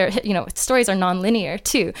stories are nonlinear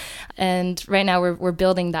too. And right now we're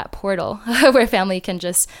building that portal where family can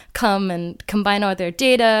just come and combine all their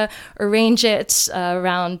data, arrange it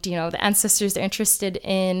around, the ancestors they're interested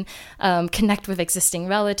in, connect with existing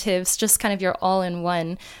relatives, just kind of your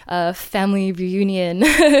all-in-one family reunion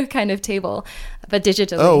kind of table, but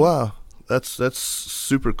digitally. Oh, wow. That's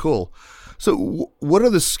super cool. So what are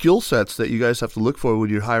the skill sets that you guys have to look for when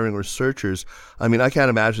you're hiring researchers? I mean, I can't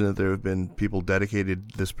imagine that there have been people dedicated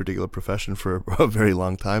to this particular profession for a very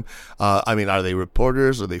long time. I mean, are they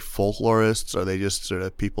reporters? Are they folklorists? Are they just sort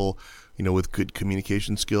of people, with good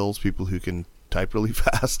communication skills, people who can type really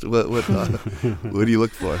fast? What do you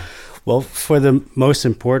look for? Well, for the most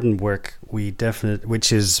important work,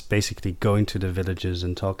 which is basically going to the villages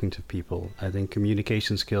and talking to people, I think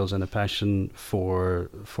communication skills and a passion for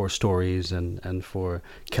stories and for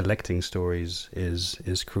collecting stories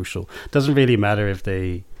is crucial. It doesn't really matter if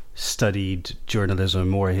they studied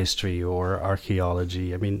journalism or history or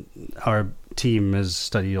archaeology. I mean, our team has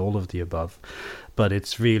studied all of the above. But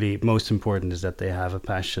it's really most important is that they have a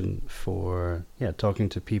passion for talking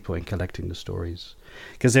to people and collecting the stories,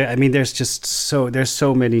 because there's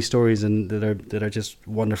so many stories and that are just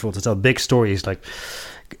wonderful to tell. Big stories like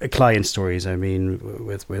client stories. I mean,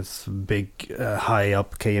 with big high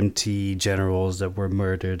up KMT generals that were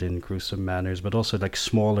murdered in gruesome manners, but also like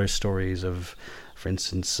smaller stories of, for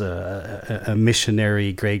instance, a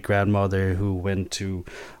missionary great-grandmother who went to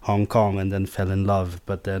Hong Kong and then fell in love,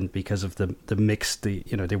 but then because of the mix, they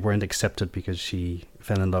weren't accepted because she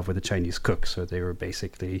fell in love with a Chinese cook, so they were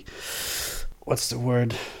basically, what's the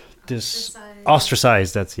word?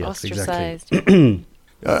 Ostracized. That's Ostracized. Exactly.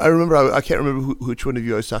 I remember, I can't remember which one of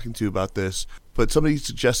you I was talking to about this, but somebody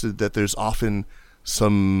suggested that there's often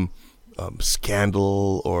some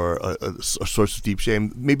scandal or a source of deep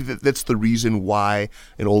shame. Maybe that's the reason why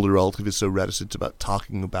an older relative is so reticent about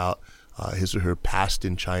talking about his or her past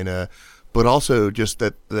in China, but also just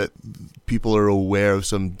that people are aware of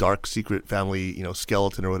some dark secret family,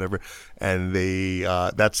 skeleton or whatever, and they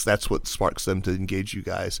that's what sparks them to engage you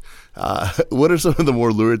guys. What are some of the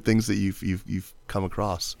more lurid things that you've come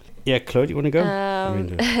across? Yeah, Claude, you want to go?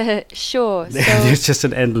 Sure. So there's just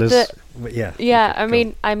an endless.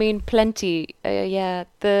 I mean, plenty.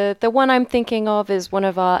 The one I'm thinking of is one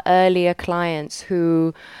of our earlier clients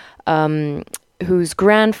whose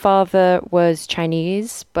grandfather was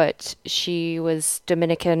Chinese, but she was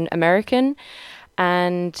Dominican American,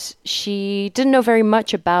 and she didn't know very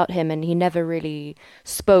much about him, and he never really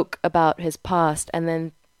spoke about his past. And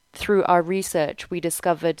then through our research, we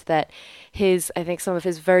discovered that some of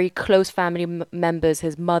his very close family members,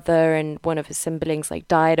 his mother and one of his siblings,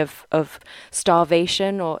 died of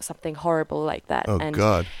starvation or something horrible like that. Oh,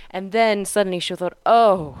 God. And then suddenly she thought,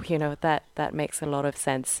 that makes a lot of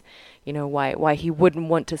sense. Why he wouldn't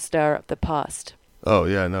want to stir up the past. Oh,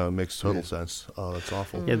 yeah, no, it makes total sense. Oh, that's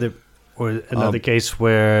awful. Yeah, or another case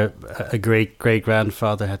where a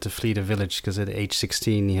great-grandfather had to flee the village because at age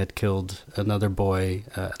 16 he had killed another boy,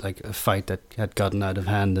 like a fight that had gotten out of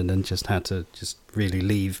hand, and then just had to really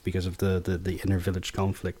leave because of the inner village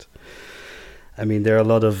conflict. I mean, there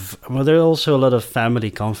are also a lot of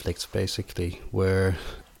family conflicts, basically, where,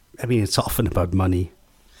 it's often about money.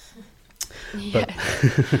 Yeah.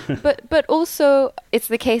 but also it's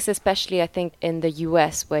the case, especially I think in the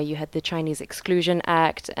US, where you had the Chinese Exclusion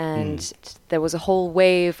Act, and there was a whole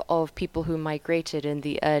wave of people who migrated in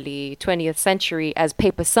the early 20th century as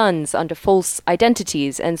paper sons under false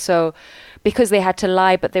identities. And so because they had to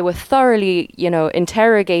lie, but they were thoroughly,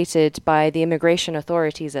 interrogated by the immigration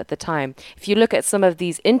authorities at the time. If you look at some of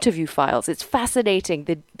these interview files, it's fascinating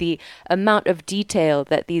the amount of detail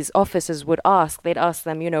that these officers would ask. They'd ask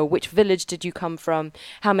them, which village did you come from?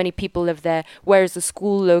 How many people live there? Where is the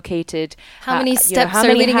school located? How many steps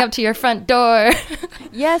are leading up to your front door?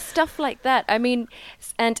 Yeah, stuff like that. that. I mean,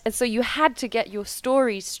 and so you had to get your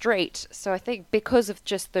story straight. So I think because of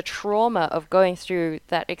just the trauma of going through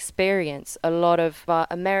that experience, a lot of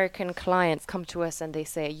American clients come to us and they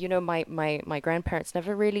say, you know, my grandparents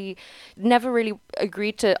never really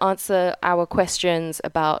agreed to answer our questions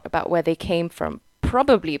about where they came from,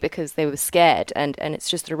 probably because they were scared, and it's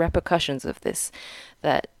just the repercussions of this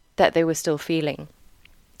that they were still feeling.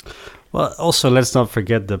 Well, also, let's not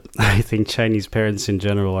forget that I think Chinese parents in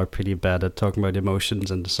general are pretty bad at talking about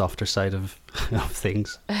emotions and the softer side of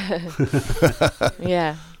things.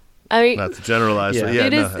 Yeah. I mean, not to generalize. Yeah.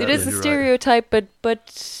 Yeah, it is a stereotype, but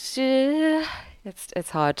it's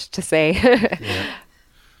hard to say.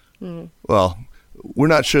 Yeah. Well, we're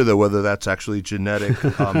not sure, though, whether that's actually genetic.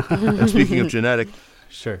 And speaking of genetic,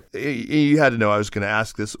 sure, you had to know I was going to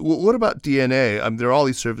ask this. What about DNA? There are all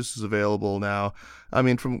these services available now. I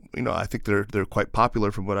mean, I think they're quite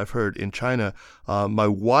popular from what I've heard in China. My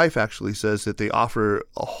wife actually says that they offer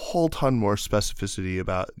a whole ton more specificity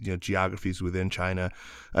about geographies within China.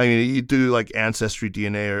 I mean, you do like Ancestry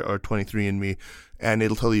DNA or 23andMe, and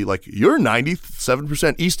it'll tell you like you're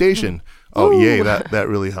 97% East Asian. Oh, yay! That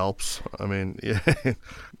really helps. I mean, yeah,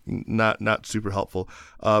 not super helpful.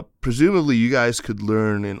 Presumably, you guys could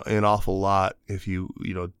learn an awful lot if you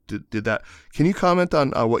did that. Can you comment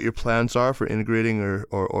on what your plans are for integrating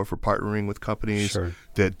or for partnering with companies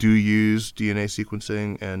that do use DNA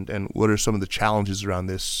sequencing, and what are some of the challenges around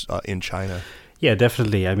this in China? Yeah,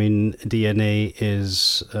 definitely. I mean, DNA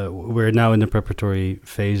is, we're now in the preparatory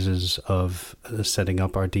phases of setting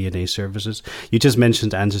up our DNA services. You just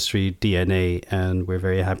mentioned Ancestry DNA, and we're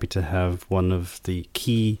very happy to have one of the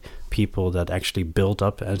key people that actually built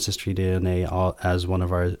up Ancestry DNA as one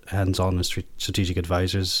of our hands-on and strategic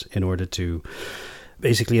advisors in order to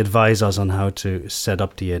basically advise us on how to set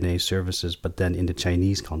up DNA services, but then in the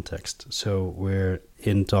Chinese context. So we're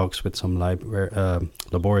in talks with some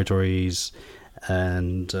laboratories,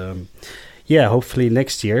 and hopefully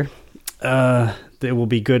next year it will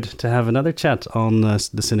be good to have another chat on the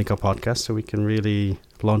Sinica podcast, so we can really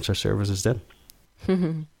launch our services then.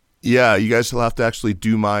 Yeah, you guys will have to actually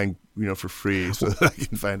do mine, for free, so that I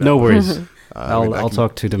can find out. No worries. I'll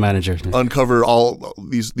talk to the manager. Uncover all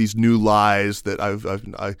these new lies that I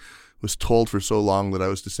was told for so long that I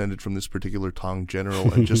was descended from this particular Tang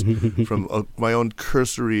general, and just from my own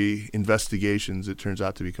cursory investigations, it turns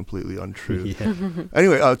out to be completely untrue. Yeah.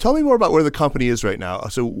 Anyway, tell me more about where the company is right now.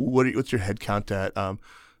 So what's your head count at?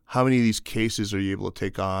 How many of these cases are you able to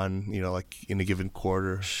take on, like in a given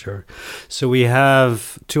quarter? Sure. So we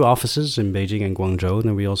have 2 offices in Beijing and Guangzhou, and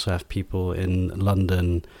then we also have people in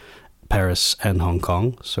London, Paris, and Hong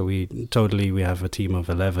Kong. So we have a team of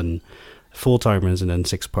 11 full-timers and then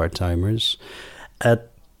 6 part-timers. Oh,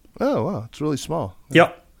 wow. It's really small.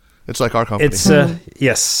 Yeah. It's like our company. It's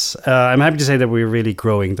yes. I'm happy to say that we're really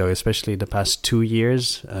growing, though, especially the past 2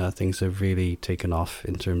 years. Things have really taken off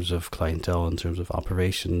in terms of clientele, in terms of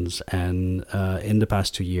operations. And in the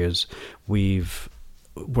past 2 years, we've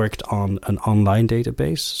worked on an online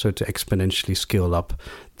database, so to exponentially scale up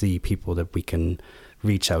the people that we can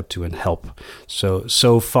reach out to and help.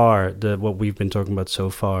 So far, what we've been talking about so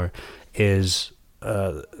far is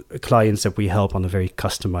clients that we help on a very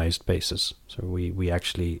customized basis. So we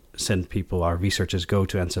actually send people, our researchers go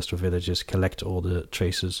to ancestral villages, collect all the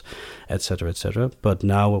traces, etc., etc. But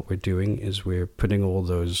now what we're doing is we're putting all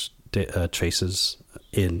those traces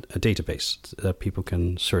in a database that people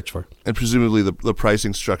can search for. And presumably the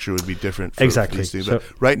pricing structure would be different for these things. So,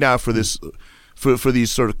 but right now for this, for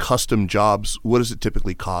these sort of custom jobs, what does it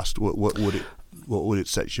typically cost? What would it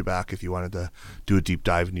set you back if you wanted to do a deep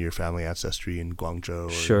dive into your family ancestry in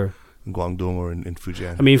Guangzhou or in Guangdong or in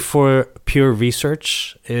Fujian? I mean, for pure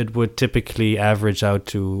research, it would typically average out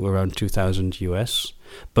to around $2,000 US.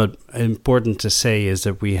 But important to say is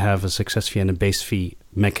that we have a success fee and a base fee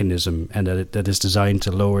mechanism, and that is designed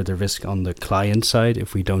to lower the risk on the client side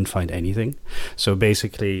if we don't find anything. So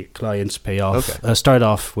basically, clients start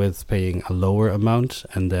off with paying a lower amount,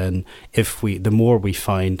 and then the more we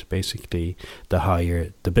find, basically, the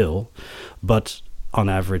higher the bill. But on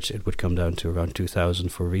average, it would come down to around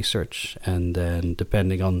 $2,000 for research, and then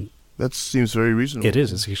depending on. That seems very reasonable. It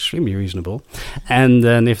is. It's extremely reasonable. And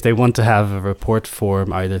then if they want to have a report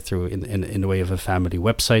form, either through in the way of a family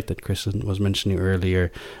website that Kristen was mentioning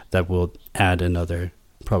earlier, that will add another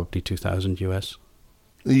probably $2,000 US.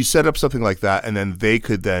 You set up something like that, and then they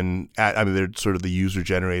could then add, I mean, they're sort of the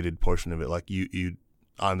user-generated portion of it. Like you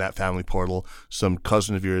on that family portal, some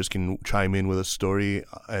cousin of yours can chime in with a story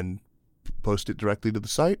and post it directly to the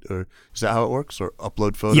site, or is that how it works, or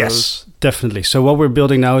upload photos? Yes, definitely. So what we're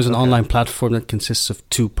building now is an online platform that consists of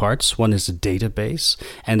two parts. One is a database,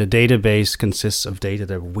 and the database consists of data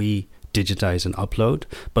that we digitize and upload,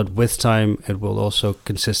 but with time it will also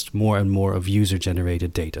consist more and more of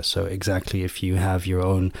user-generated data. So exactly, if you have your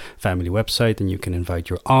own family website, then you can invite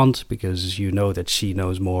your aunt because you know that she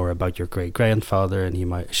knows more about your great-grandfather, and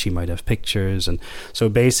she might have pictures. And so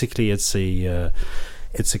basically it's a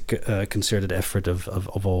concerted effort of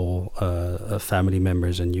all family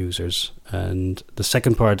members and users. And the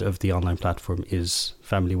second part of the online platform is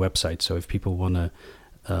family websites. So if people want to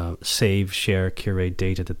save, share, curate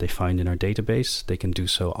data that they find in our database, they can do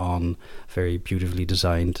so on very beautifully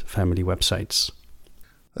designed family websites.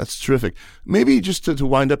 That's terrific. Maybe just to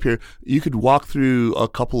wind up here, you could walk through a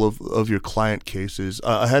couple of your client cases.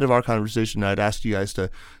 Ahead of our conversation, I'd asked you guys to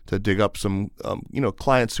dig up some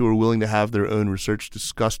clients who are willing to have their own research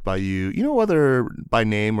discussed by you, whether by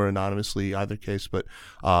name or anonymously, either case, but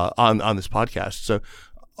on this podcast. So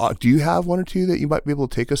do you have one or two that you might be able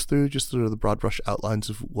to take us through, just sort of the broad brush outlines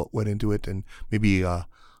of what went into it, and maybe a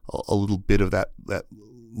little bit of that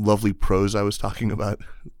lovely prose I was talking about,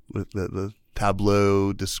 with the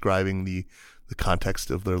tableau describing the context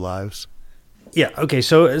of their lives? Yeah. Okay.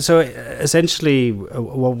 So essentially,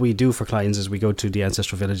 what we do for clients is we go to the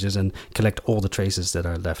ancestral villages and collect all the traces that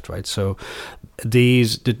are left. Right. So the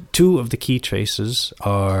two of the key traces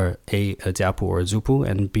are a Diapu or a Zupu,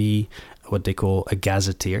 and B, what they call a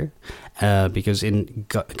gazetteer, because in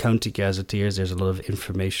county gazetteers there's a lot of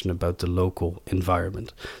information about the local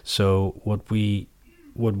environment. So what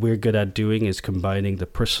we're good at doing is combining the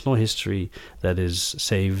personal history that is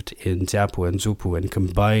saved in Diapu and Zupu and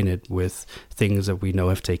combine it with things that we know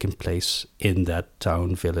have taken place in that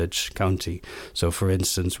town, village, county. So for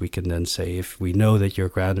instance, we can then say, if we know that your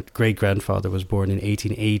great-grandfather was born in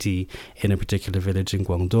 1880 in a particular village in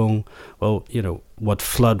Guangdong, well, what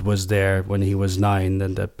flood was there when he was 9,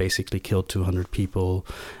 and that basically killed 200 people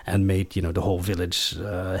and made, the whole village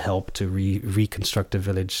help to reconstruct the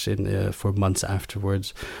village for months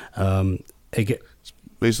afterwards. Again,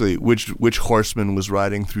 basically, which horseman was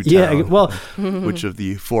riding through town? Yeah, well, which of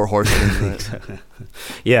the 4 horsemen? Right?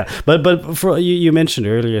 Yeah, but for you mentioned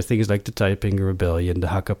earlier things like the Taiping Rebellion, the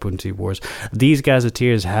Hakapunti Wars. These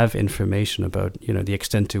gazetteers have information about the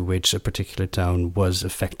extent to which a particular town was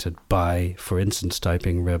affected by, for instance,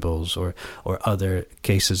 Taiping rebels or other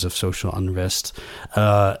cases of social unrest.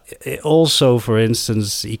 Also, for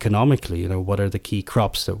instance, economically, what are the key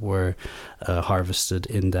crops that were harvested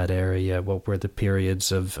in that area? What were the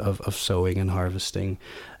periods of sowing and harvesting?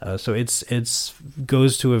 So it's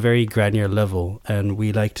goes to a very granular level, and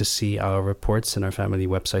we like to see our reports and our family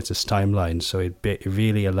websites as timelines. So it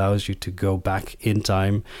really allows you to go back in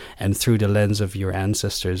time and through the lens of your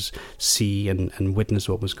ancestors see and witness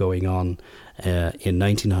what was going on in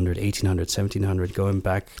 1900, 1800, 1700, going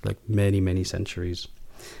back like many, many centuries.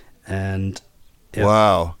 And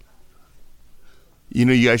wow.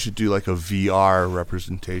 You guys should do like a VR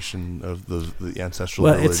representation of the ancestral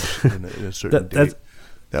village in a certain date.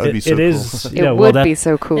 That would be so cool. It would be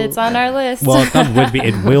so cool. It's on our list. Well, it not would be.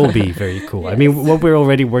 It will be very cool. Yes. I mean, what we're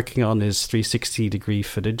already working on is 360-degree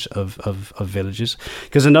footage of villages.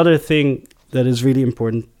 Because another thing that is really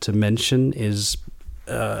important to mention is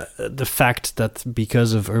the fact that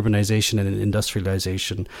because of urbanization and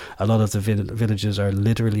industrialization, a lot of the villages are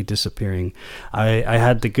literally disappearing. I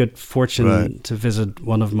had the good fortune to visit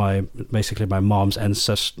one of my mom's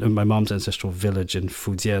ancestral village in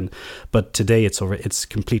Fujian, but today it's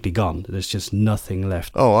completely gone. There's just nothing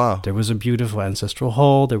left. Oh wow! There was a beautiful ancestral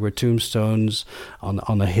hall. There were tombstones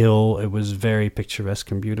on a hill. It was very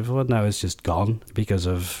picturesque and beautiful, and now it's just gone because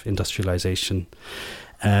of industrialization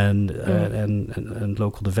and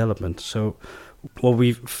local development. So what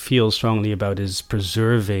we feel strongly about is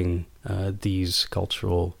preserving these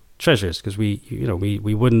cultural treasures, because we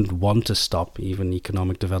wouldn't want to stop even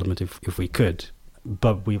economic development if we could.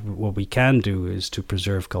 But what we can do is to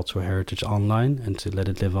preserve cultural heritage online and to let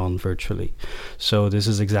it live on virtually. So this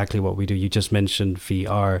is exactly what we do. You just mentioned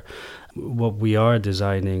VR. What we are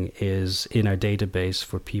designing is in our database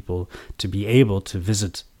for people to be able to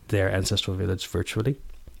visit their ancestral village virtually,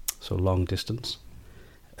 so long distance,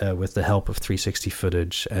 with the help of 360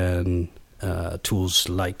 footage and tools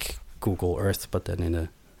like Google Earth, but then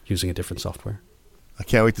using a different software. I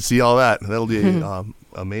can't wait to see all that. That'll be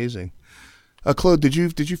amazing. Claude, did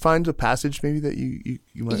you find a passage maybe that you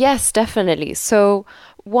might? Yes, definitely. So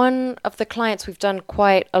one of the clients we've done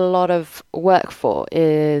quite a lot of work for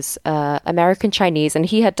is American Chinese, and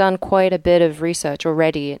he had done quite a bit of research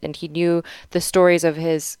already, and he knew the stories of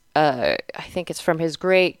his, I think it's from his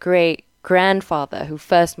great grandfather who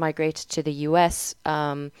first migrated to the US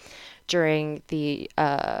during the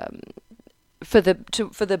for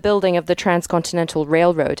the building of the Transcontinental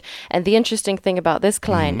Railroad. And the interesting thing about this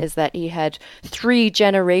client is that he had 3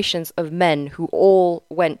 generations of men who all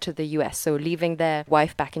went to the US, so leaving their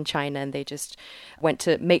wife back in China, and they just went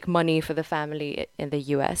to make money for the family in the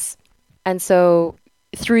US. And so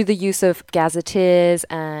through the use of gazetteers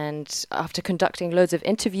and after conducting loads of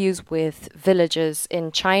interviews with villagers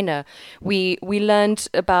in China, we learned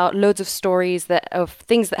about loads of stories of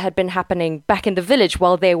things that had been happening back in the village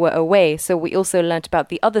while they were away. So we also learned about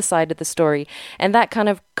the other side of the story. And that kind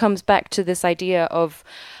of comes back to this idea of,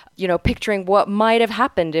 picturing what might have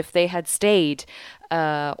happened if they had stayed,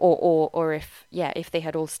 or if they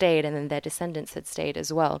had all stayed and then their descendants had stayed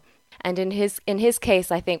as well. And in his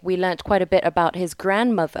case, I think we learnt quite a bit about his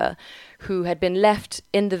grandmother, who had been left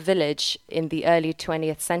in the village in the early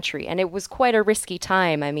 20th century. And it was quite a risky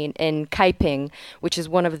time. I mean, in Kaiping, which is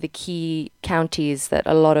one of the key counties that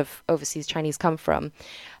a lot of overseas Chinese come from,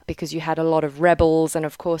 because you had a lot of rebels. And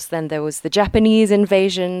of course, then there was the Japanese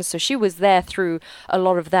invasion. So she was there through a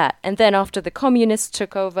lot of that. And then after the communists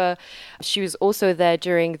took over, she was also there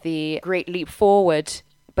during the Great Leap Forward.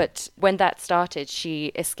 But when that started,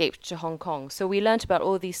 she escaped to Hong Kong. So we learnt about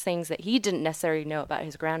all these things that he didn't necessarily know about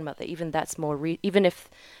his grandmother, even if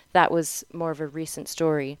that was more of a recent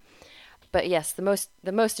story. But yes, the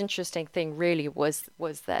most interesting thing really was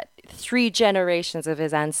that 3 generations of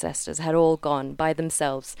his ancestors had all gone by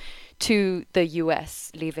themselves to the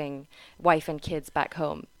US, leaving wife and kids back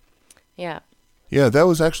home. Yeah. Yeah, that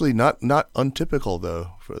was actually not untypical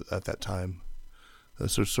though at that time.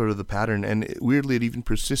 So sort of the pattern, and weirdly, it even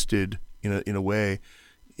persisted in a way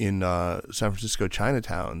in San Francisco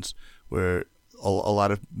Chinatowns, where a lot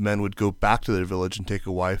of men would go back to their village and take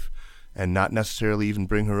a wife, and not necessarily even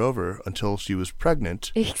bring her over until she was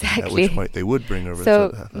pregnant. Exactly. At which point they would bring her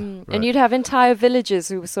over. Right. And you'd have entire villages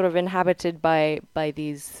who were sort of inhabited by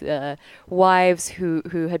these wives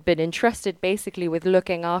who had been entrusted basically with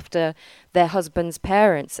looking after their husband's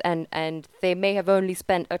parents, and they may have only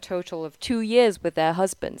spent a total of 2 years with their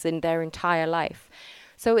husbands in their entire life.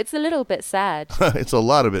 So it's a little bit sad. It's a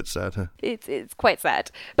lot of it sad. Huh? It's quite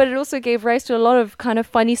sad. But it also gave rise to a lot of kind of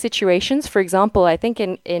funny situations. For example, I think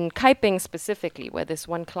in Kaiping specifically, where this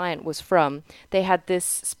one client was from, they had this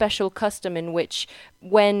special custom in which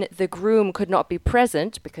when the groom could not be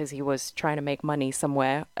present because he was trying to make money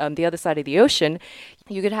somewhere on the other side of the ocean,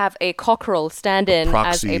 you could have a cockerel stand in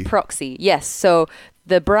as a proxy. Yes, so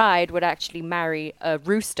the bride would actually marry a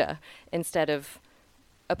rooster instead of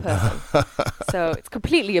a person. So it's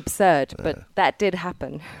completely absurd, but that did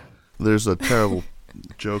happen. There's a terrible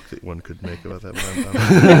joke that one could make about that.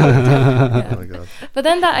 Oh my God. But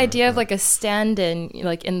then that idea of like a stand-in,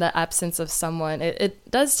 like in the absence of someone, it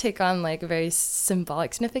does take on like a very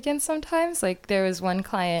symbolic significance sometimes. Like there was one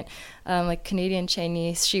client, like Canadian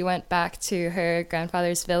Chinese, she went back to her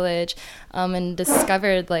grandfather's village and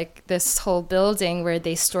discovered like this whole building where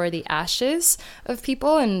they store the ashes of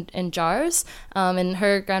people in jars. And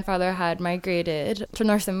her grandfather had migrated to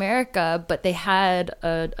North America, but they had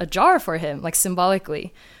a jar for him, like symbolically,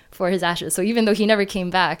 for his ashes. So even though he never came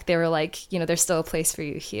back, they were like, there's still a place for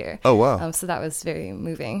you here. Oh, wow. So that was very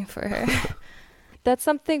moving for her. That's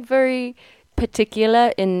something very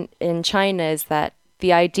particular in China, is that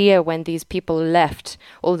the idea when these people left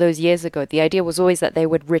all those years ago, the idea was always that they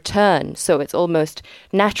would return. So it's almost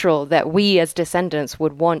natural that we as descendants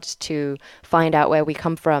would want to find out where we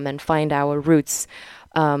come from and find our roots.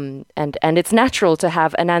 And it's natural to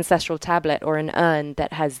have an ancestral tablet or an urn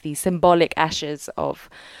that has the symbolic ashes of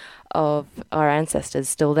our ancestors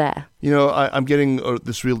still there. I'm getting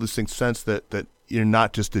this real distinct sense that you're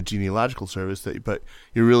not just a genealogical service, but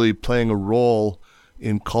you're really playing a role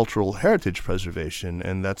in cultural heritage preservation,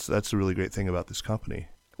 and that's a really great thing about this company.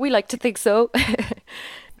 We like to think so.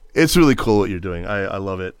 It's really cool what you're doing. I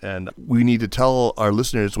love it, and we need to tell our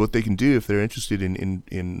listeners what they can do if they're interested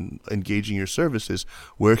in engaging your services.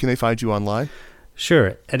 Where can they find you online?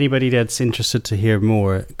 Sure. Anybody that's interested to hear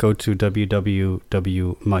more, go to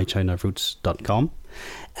www.mychinaroots.com.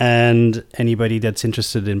 And anybody that's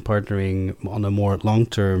interested in partnering on a more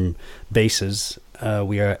long-term basis,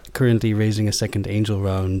 we are currently raising a second angel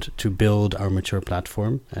round to build our mature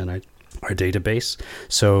platform and our database.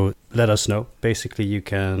 So let us know. Basically, you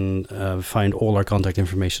can find all our contact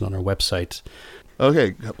information on our website.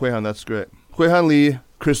 Okay, Hui Han, that's great. Hui Han Li,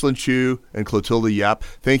 Krislin Chu and Clotilda Yap,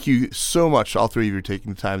 thank you so much, all three of you,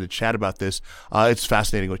 taking the time to chat about this. It's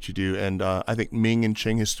fascinating what you do, and I think Ming and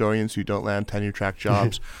Qing historians who don't land tenure-track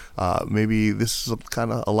jobs, maybe this is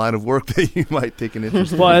kind of a line of work that you might take an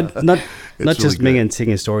interest in. Well, not really just good. Ming and Qing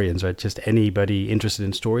historians, right? Just anybody interested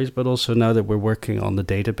in stories, but also now that we're working on the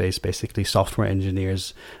database, basically software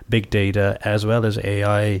engineers, big data, as well as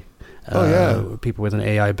AI. People with an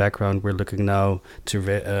AI background, we're looking now to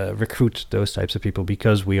recruit those types of people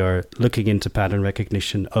because we are looking into pattern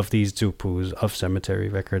recognition of these zupus, of cemetery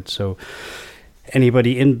records. So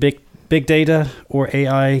anybody in big data or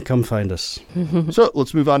AI, come find us. So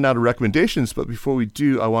let's move on now to recommendations. But before we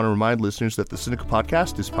do, I want to remind listeners that the Sinica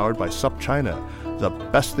Podcast is powered by SupChina. The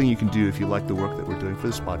best thing you can do if you like the work that we're doing for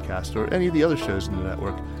this podcast or any of the other shows in the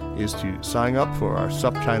network is to sign up for our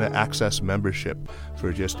SupChina Access membership.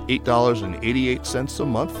 For just $8.88 a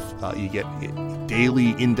month, you get a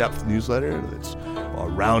daily in-depth newsletter that's a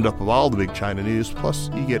roundup of all the big China news.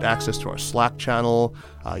 Plus, you get access to our Slack channel,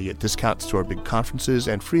 you get discounts to our big conferences,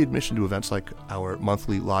 and free admission to events like our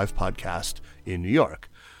monthly live podcast in New York.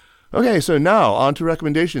 Okay, so now on to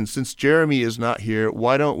recommendations. Since Jeremy is not here,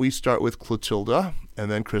 why don't we start with Clotilda, and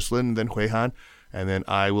then Krislin, and then Huihan, and then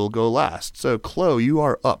I will go last. So, Chloe, you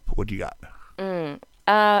are up. What do you got?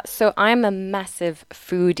 So I'm a massive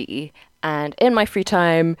foodie, and in my free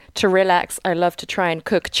time to relax, I love to try and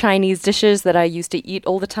cook Chinese dishes that I used to eat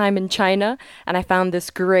all the time in China. And I found this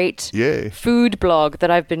great food blog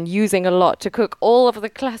that I've been using a lot to cook all of the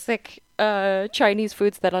classic Chinese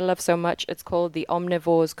foods that I love so much. It's called The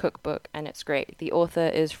Omnivore's Cookbook, and it's great. The author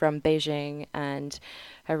is from Beijing, and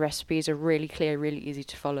her recipes are really clear, really easy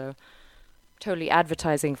to follow. Totally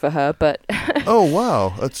advertising for her, but... Oh,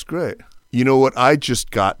 wow. That's great. You know what? I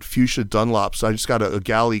just got Fuchsia Dunlop's. I just got a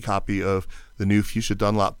galley copy of the new Fuchsia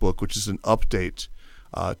Dunlop book, which is an update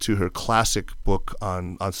to her classic book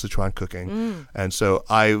on Sichuan cooking. And so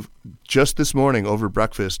I've just this morning over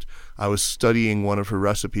breakfast, I was studying one of her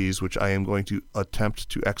recipes, which I am going to attempt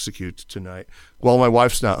to execute tonight while my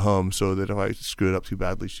wife's not home, so that if I screw it up too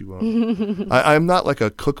badly, she won't. I'm not like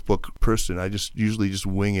a cookbook person. I just usually just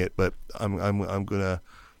wing it, but I'm gonna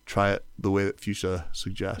try it the way that Fuchsia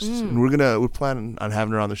suggests. And we're planning on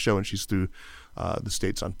having her on the show when she's through the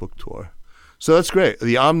States on book tour. So that's great.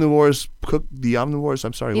 The Omnivore's Cookbook.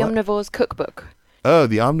 Oh,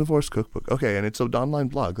 the Omnivore's Cookbook. Okay, and it's an online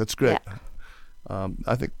blog. That's great. Yeah.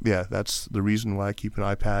 I think, that's the reason why I keep an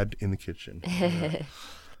iPad in the kitchen.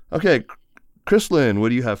 Okay, Krislin, what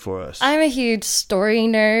do you have for us? I'm a huge story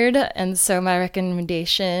nerd, and so my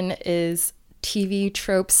recommendation is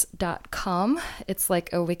tvtropes.com. It's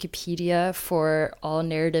like a Wikipedia for all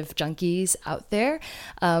narrative junkies out there.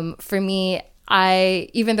 For me,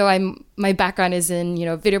 even though my background is in,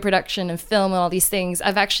 video production and film and all these things,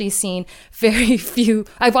 I've actually seen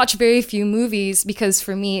I've watched very few movies, because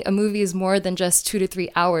for me, a movie is more than just 2 to 3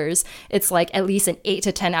 hours. It's like at least an 8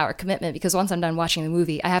 to 10 hour commitment, because once I'm done watching the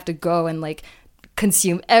movie, I have to go and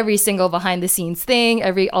consume every single behind the scenes thing,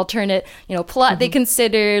 every alternate, plot they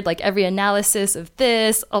considered, like every analysis of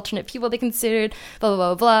this, alternate people they considered, blah,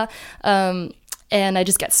 blah, blah, blah. And I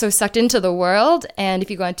just get so sucked into the world. And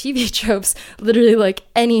if you go on TV Tropes, literally like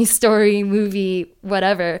any story, movie,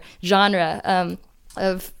 whatever genre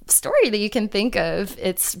of story that you can think of,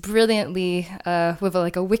 it's brilliantly with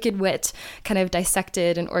a wicked wit kind of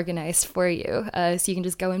dissected and organized for you. So you can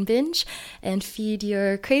just go and binge and feed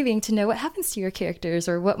your craving to know what happens to your characters,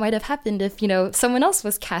 or what might have happened if, someone else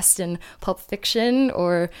was cast in Pulp Fiction,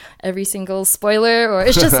 or every single spoiler, or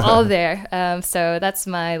it's just all there. So that's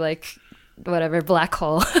my black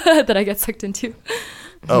hole that I get sucked into.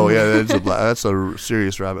 Oh yeah, that's a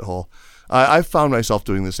serious rabbit hole. I found myself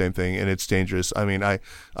doing the same thing, and it's dangerous. I mean, I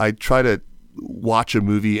try to watch a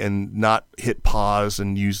movie and not hit pause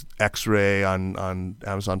and use X-ray on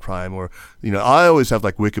Amazon Prime, or I always have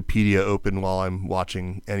Wikipedia open while I'm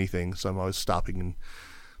watching anything, so I'm always stopping.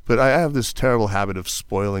 But I have this terrible habit of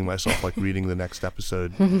spoiling myself, reading the next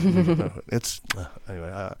episode. It's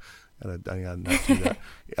anyway. I gotta not do that.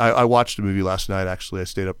 I watched a movie last night, actually. I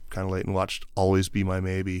stayed up kind of late and watched Always Be My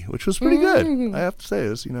Maybe, which was pretty good. I have to say,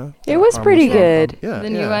 it was pretty good. The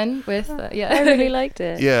new one with, I really liked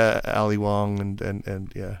it. Yeah, Ali Wong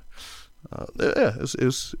and yeah.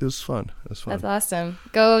 It was fun. That's awesome.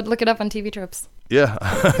 Go look it up on TV Tropes. Yeah,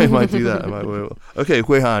 I might do that. Okay,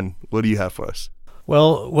 Huihan, what do you have for us?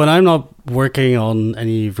 Well, when I'm not working on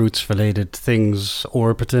any roots-related things,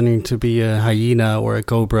 or pretending to be a hyena or a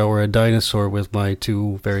cobra or a dinosaur with my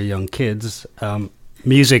 2 very young kids,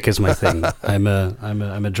 music is my thing. I'm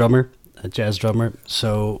a drummer, a jazz drummer.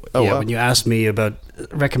 So when you ask me about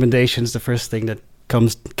recommendations, the first thing that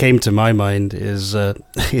came to my mind is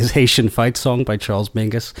Haitian Fight Song by Charles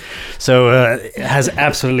Mingus. So it has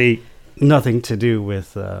absolutely nothing to do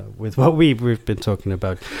with what we've been talking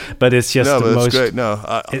about, but it's just the most. Great. No,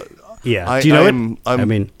 yeah. Do you know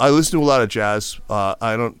it? I listen to a lot of jazz.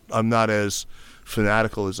 I'm not as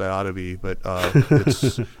fanatical as I ought to be, but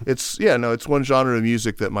it's one genre of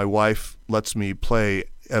music that my wife lets me play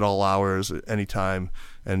at all hours, at any time,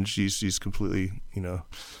 and she's completely,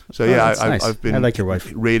 So yeah, nice. I've been I like your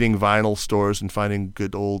wife. raiding vinyl stores and finding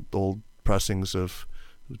good old pressings of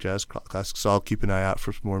jazz classics. So I'll keep an eye out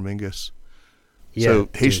for some more Mingus. Yeah, so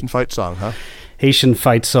Haitian Fight Song, huh? Haitian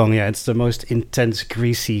Fight Song, yeah. It's the most intense,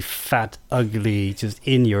 greasy, fat, ugly, just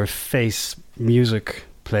in your face music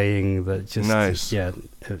playing that just nice.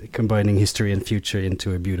 Combining history and future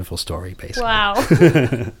into a beautiful story, basically. Wow.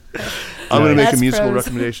 I'm going to make a That's musical pros.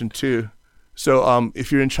 recommendation too. So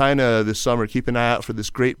if you're in China this summer, keep an eye out for this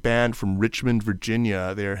great band from Richmond,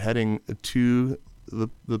 Virginia. They're heading to the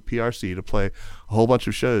PRC to play a whole bunch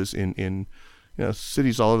of shows in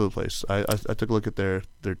cities all over the place. I took a look at their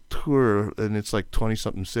tour, and it's like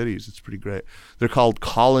 20-something cities. It's pretty great. They're called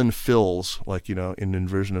Colin Phils, like, in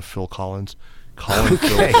inversion of Phil Collins. Colin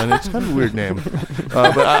Phils, and it's kind of a weird name.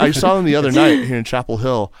 But I saw them the other night here in Chapel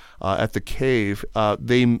Hill at the Cave.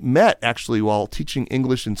 They met actually while teaching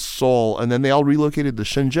English in Seoul, and then they all relocated to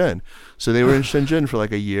Shenzhen. So they were in Shenzhen for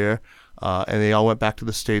like a year, and they all went back to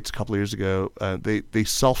the States a couple of years ago. They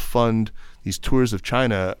self-fund these tours of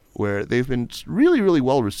China where they've been really, really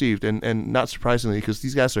well received, and not surprisingly, because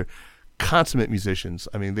these guys are consummate musicians.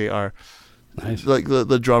 I mean, they are. Nice. Like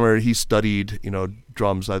the drummer, he studied,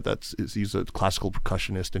 drums. He's a classical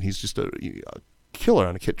percussionist, and he's just a killer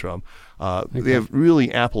on a kit drum. They have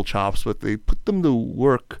really ample chops, but they put them to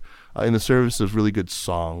work in the service of really good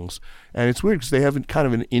songs. And it's weird because they have kind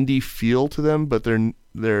of an indie feel to them, but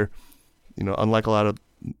they're unlike a lot of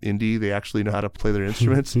indie, they actually know how to play their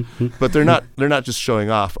instruments. But they're not just showing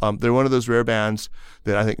off. They're one of those rare bands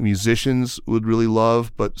that I think musicians would really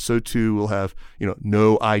love, but so too will have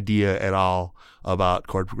no idea at all about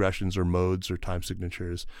chord progressions or modes or time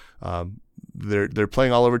signatures. They're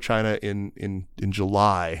playing all over China in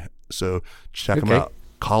July, so check them out.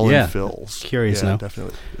 Colin Phils. Curious now.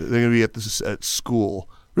 Definitely. They're going to be at school.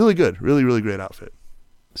 Really good, really, really great outfit.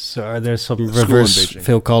 So are there some reverse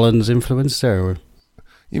Phil Collins influence there? Or?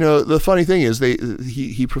 The funny thing is,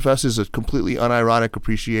 he professes a completely unironic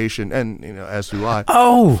appreciation, and as do I.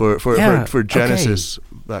 For Genesis.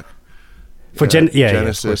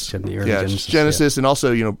 Genesis. Genesis, and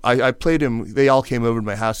also I played him. They all came over to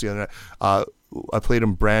my house the other night. I played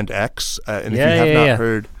him Brand X, and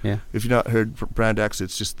if you've not heard Brand X,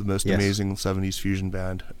 it's just the most amazing 70s fusion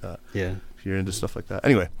band. If you're into stuff like that.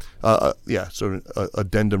 Anyway, sort of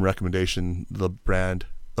addendum recommendation: the band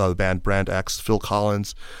Brand X, Phil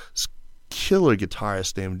Collins, killer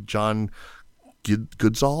guitarist named John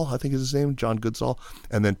Goodsall, I think is his name, John Goodsall,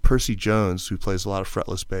 and then Percy Jones, who plays a lot of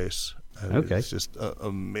fretless bass. It's just an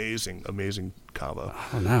amazing combo.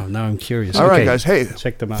 Oh, now I'm curious. All right, guys. Hey,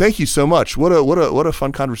 check them out. Thank you so much. What a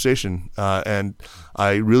fun conversation. And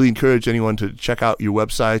I really encourage anyone to check out your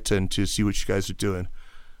website and to see what you guys are doing.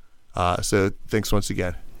 So thanks once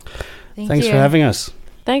again. Thanks for having us.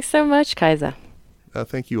 Thanks so much, Kaiser.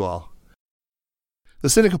 Thank you all. The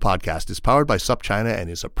Sinica Podcast is powered by SupChina and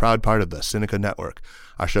is a proud part of the Sinica Network.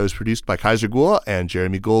 Our show is produced by Kaiser Guo and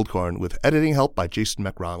Jeremy Goldkorn, with editing help by Jason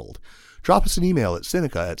McRonald. Drop us an email at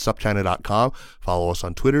sinica@supchina.com, follow us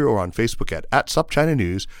on Twitter or on Facebook at SupChina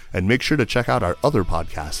News, and make sure to check out our other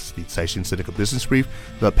podcasts, the Caixin Sinica Business Brief,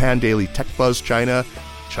 the Pan Daily Tech Buzz China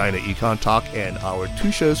Econ Talk, and our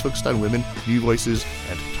 2 shows focused on women, New Voices,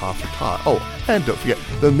 and Ta for Ta. Oh, and don't forget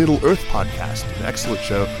the Middle Earth Podcast, an excellent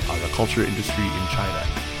show on the culture industry in China.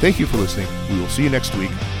 Thank you for listening. We will see you next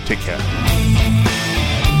week. Take care.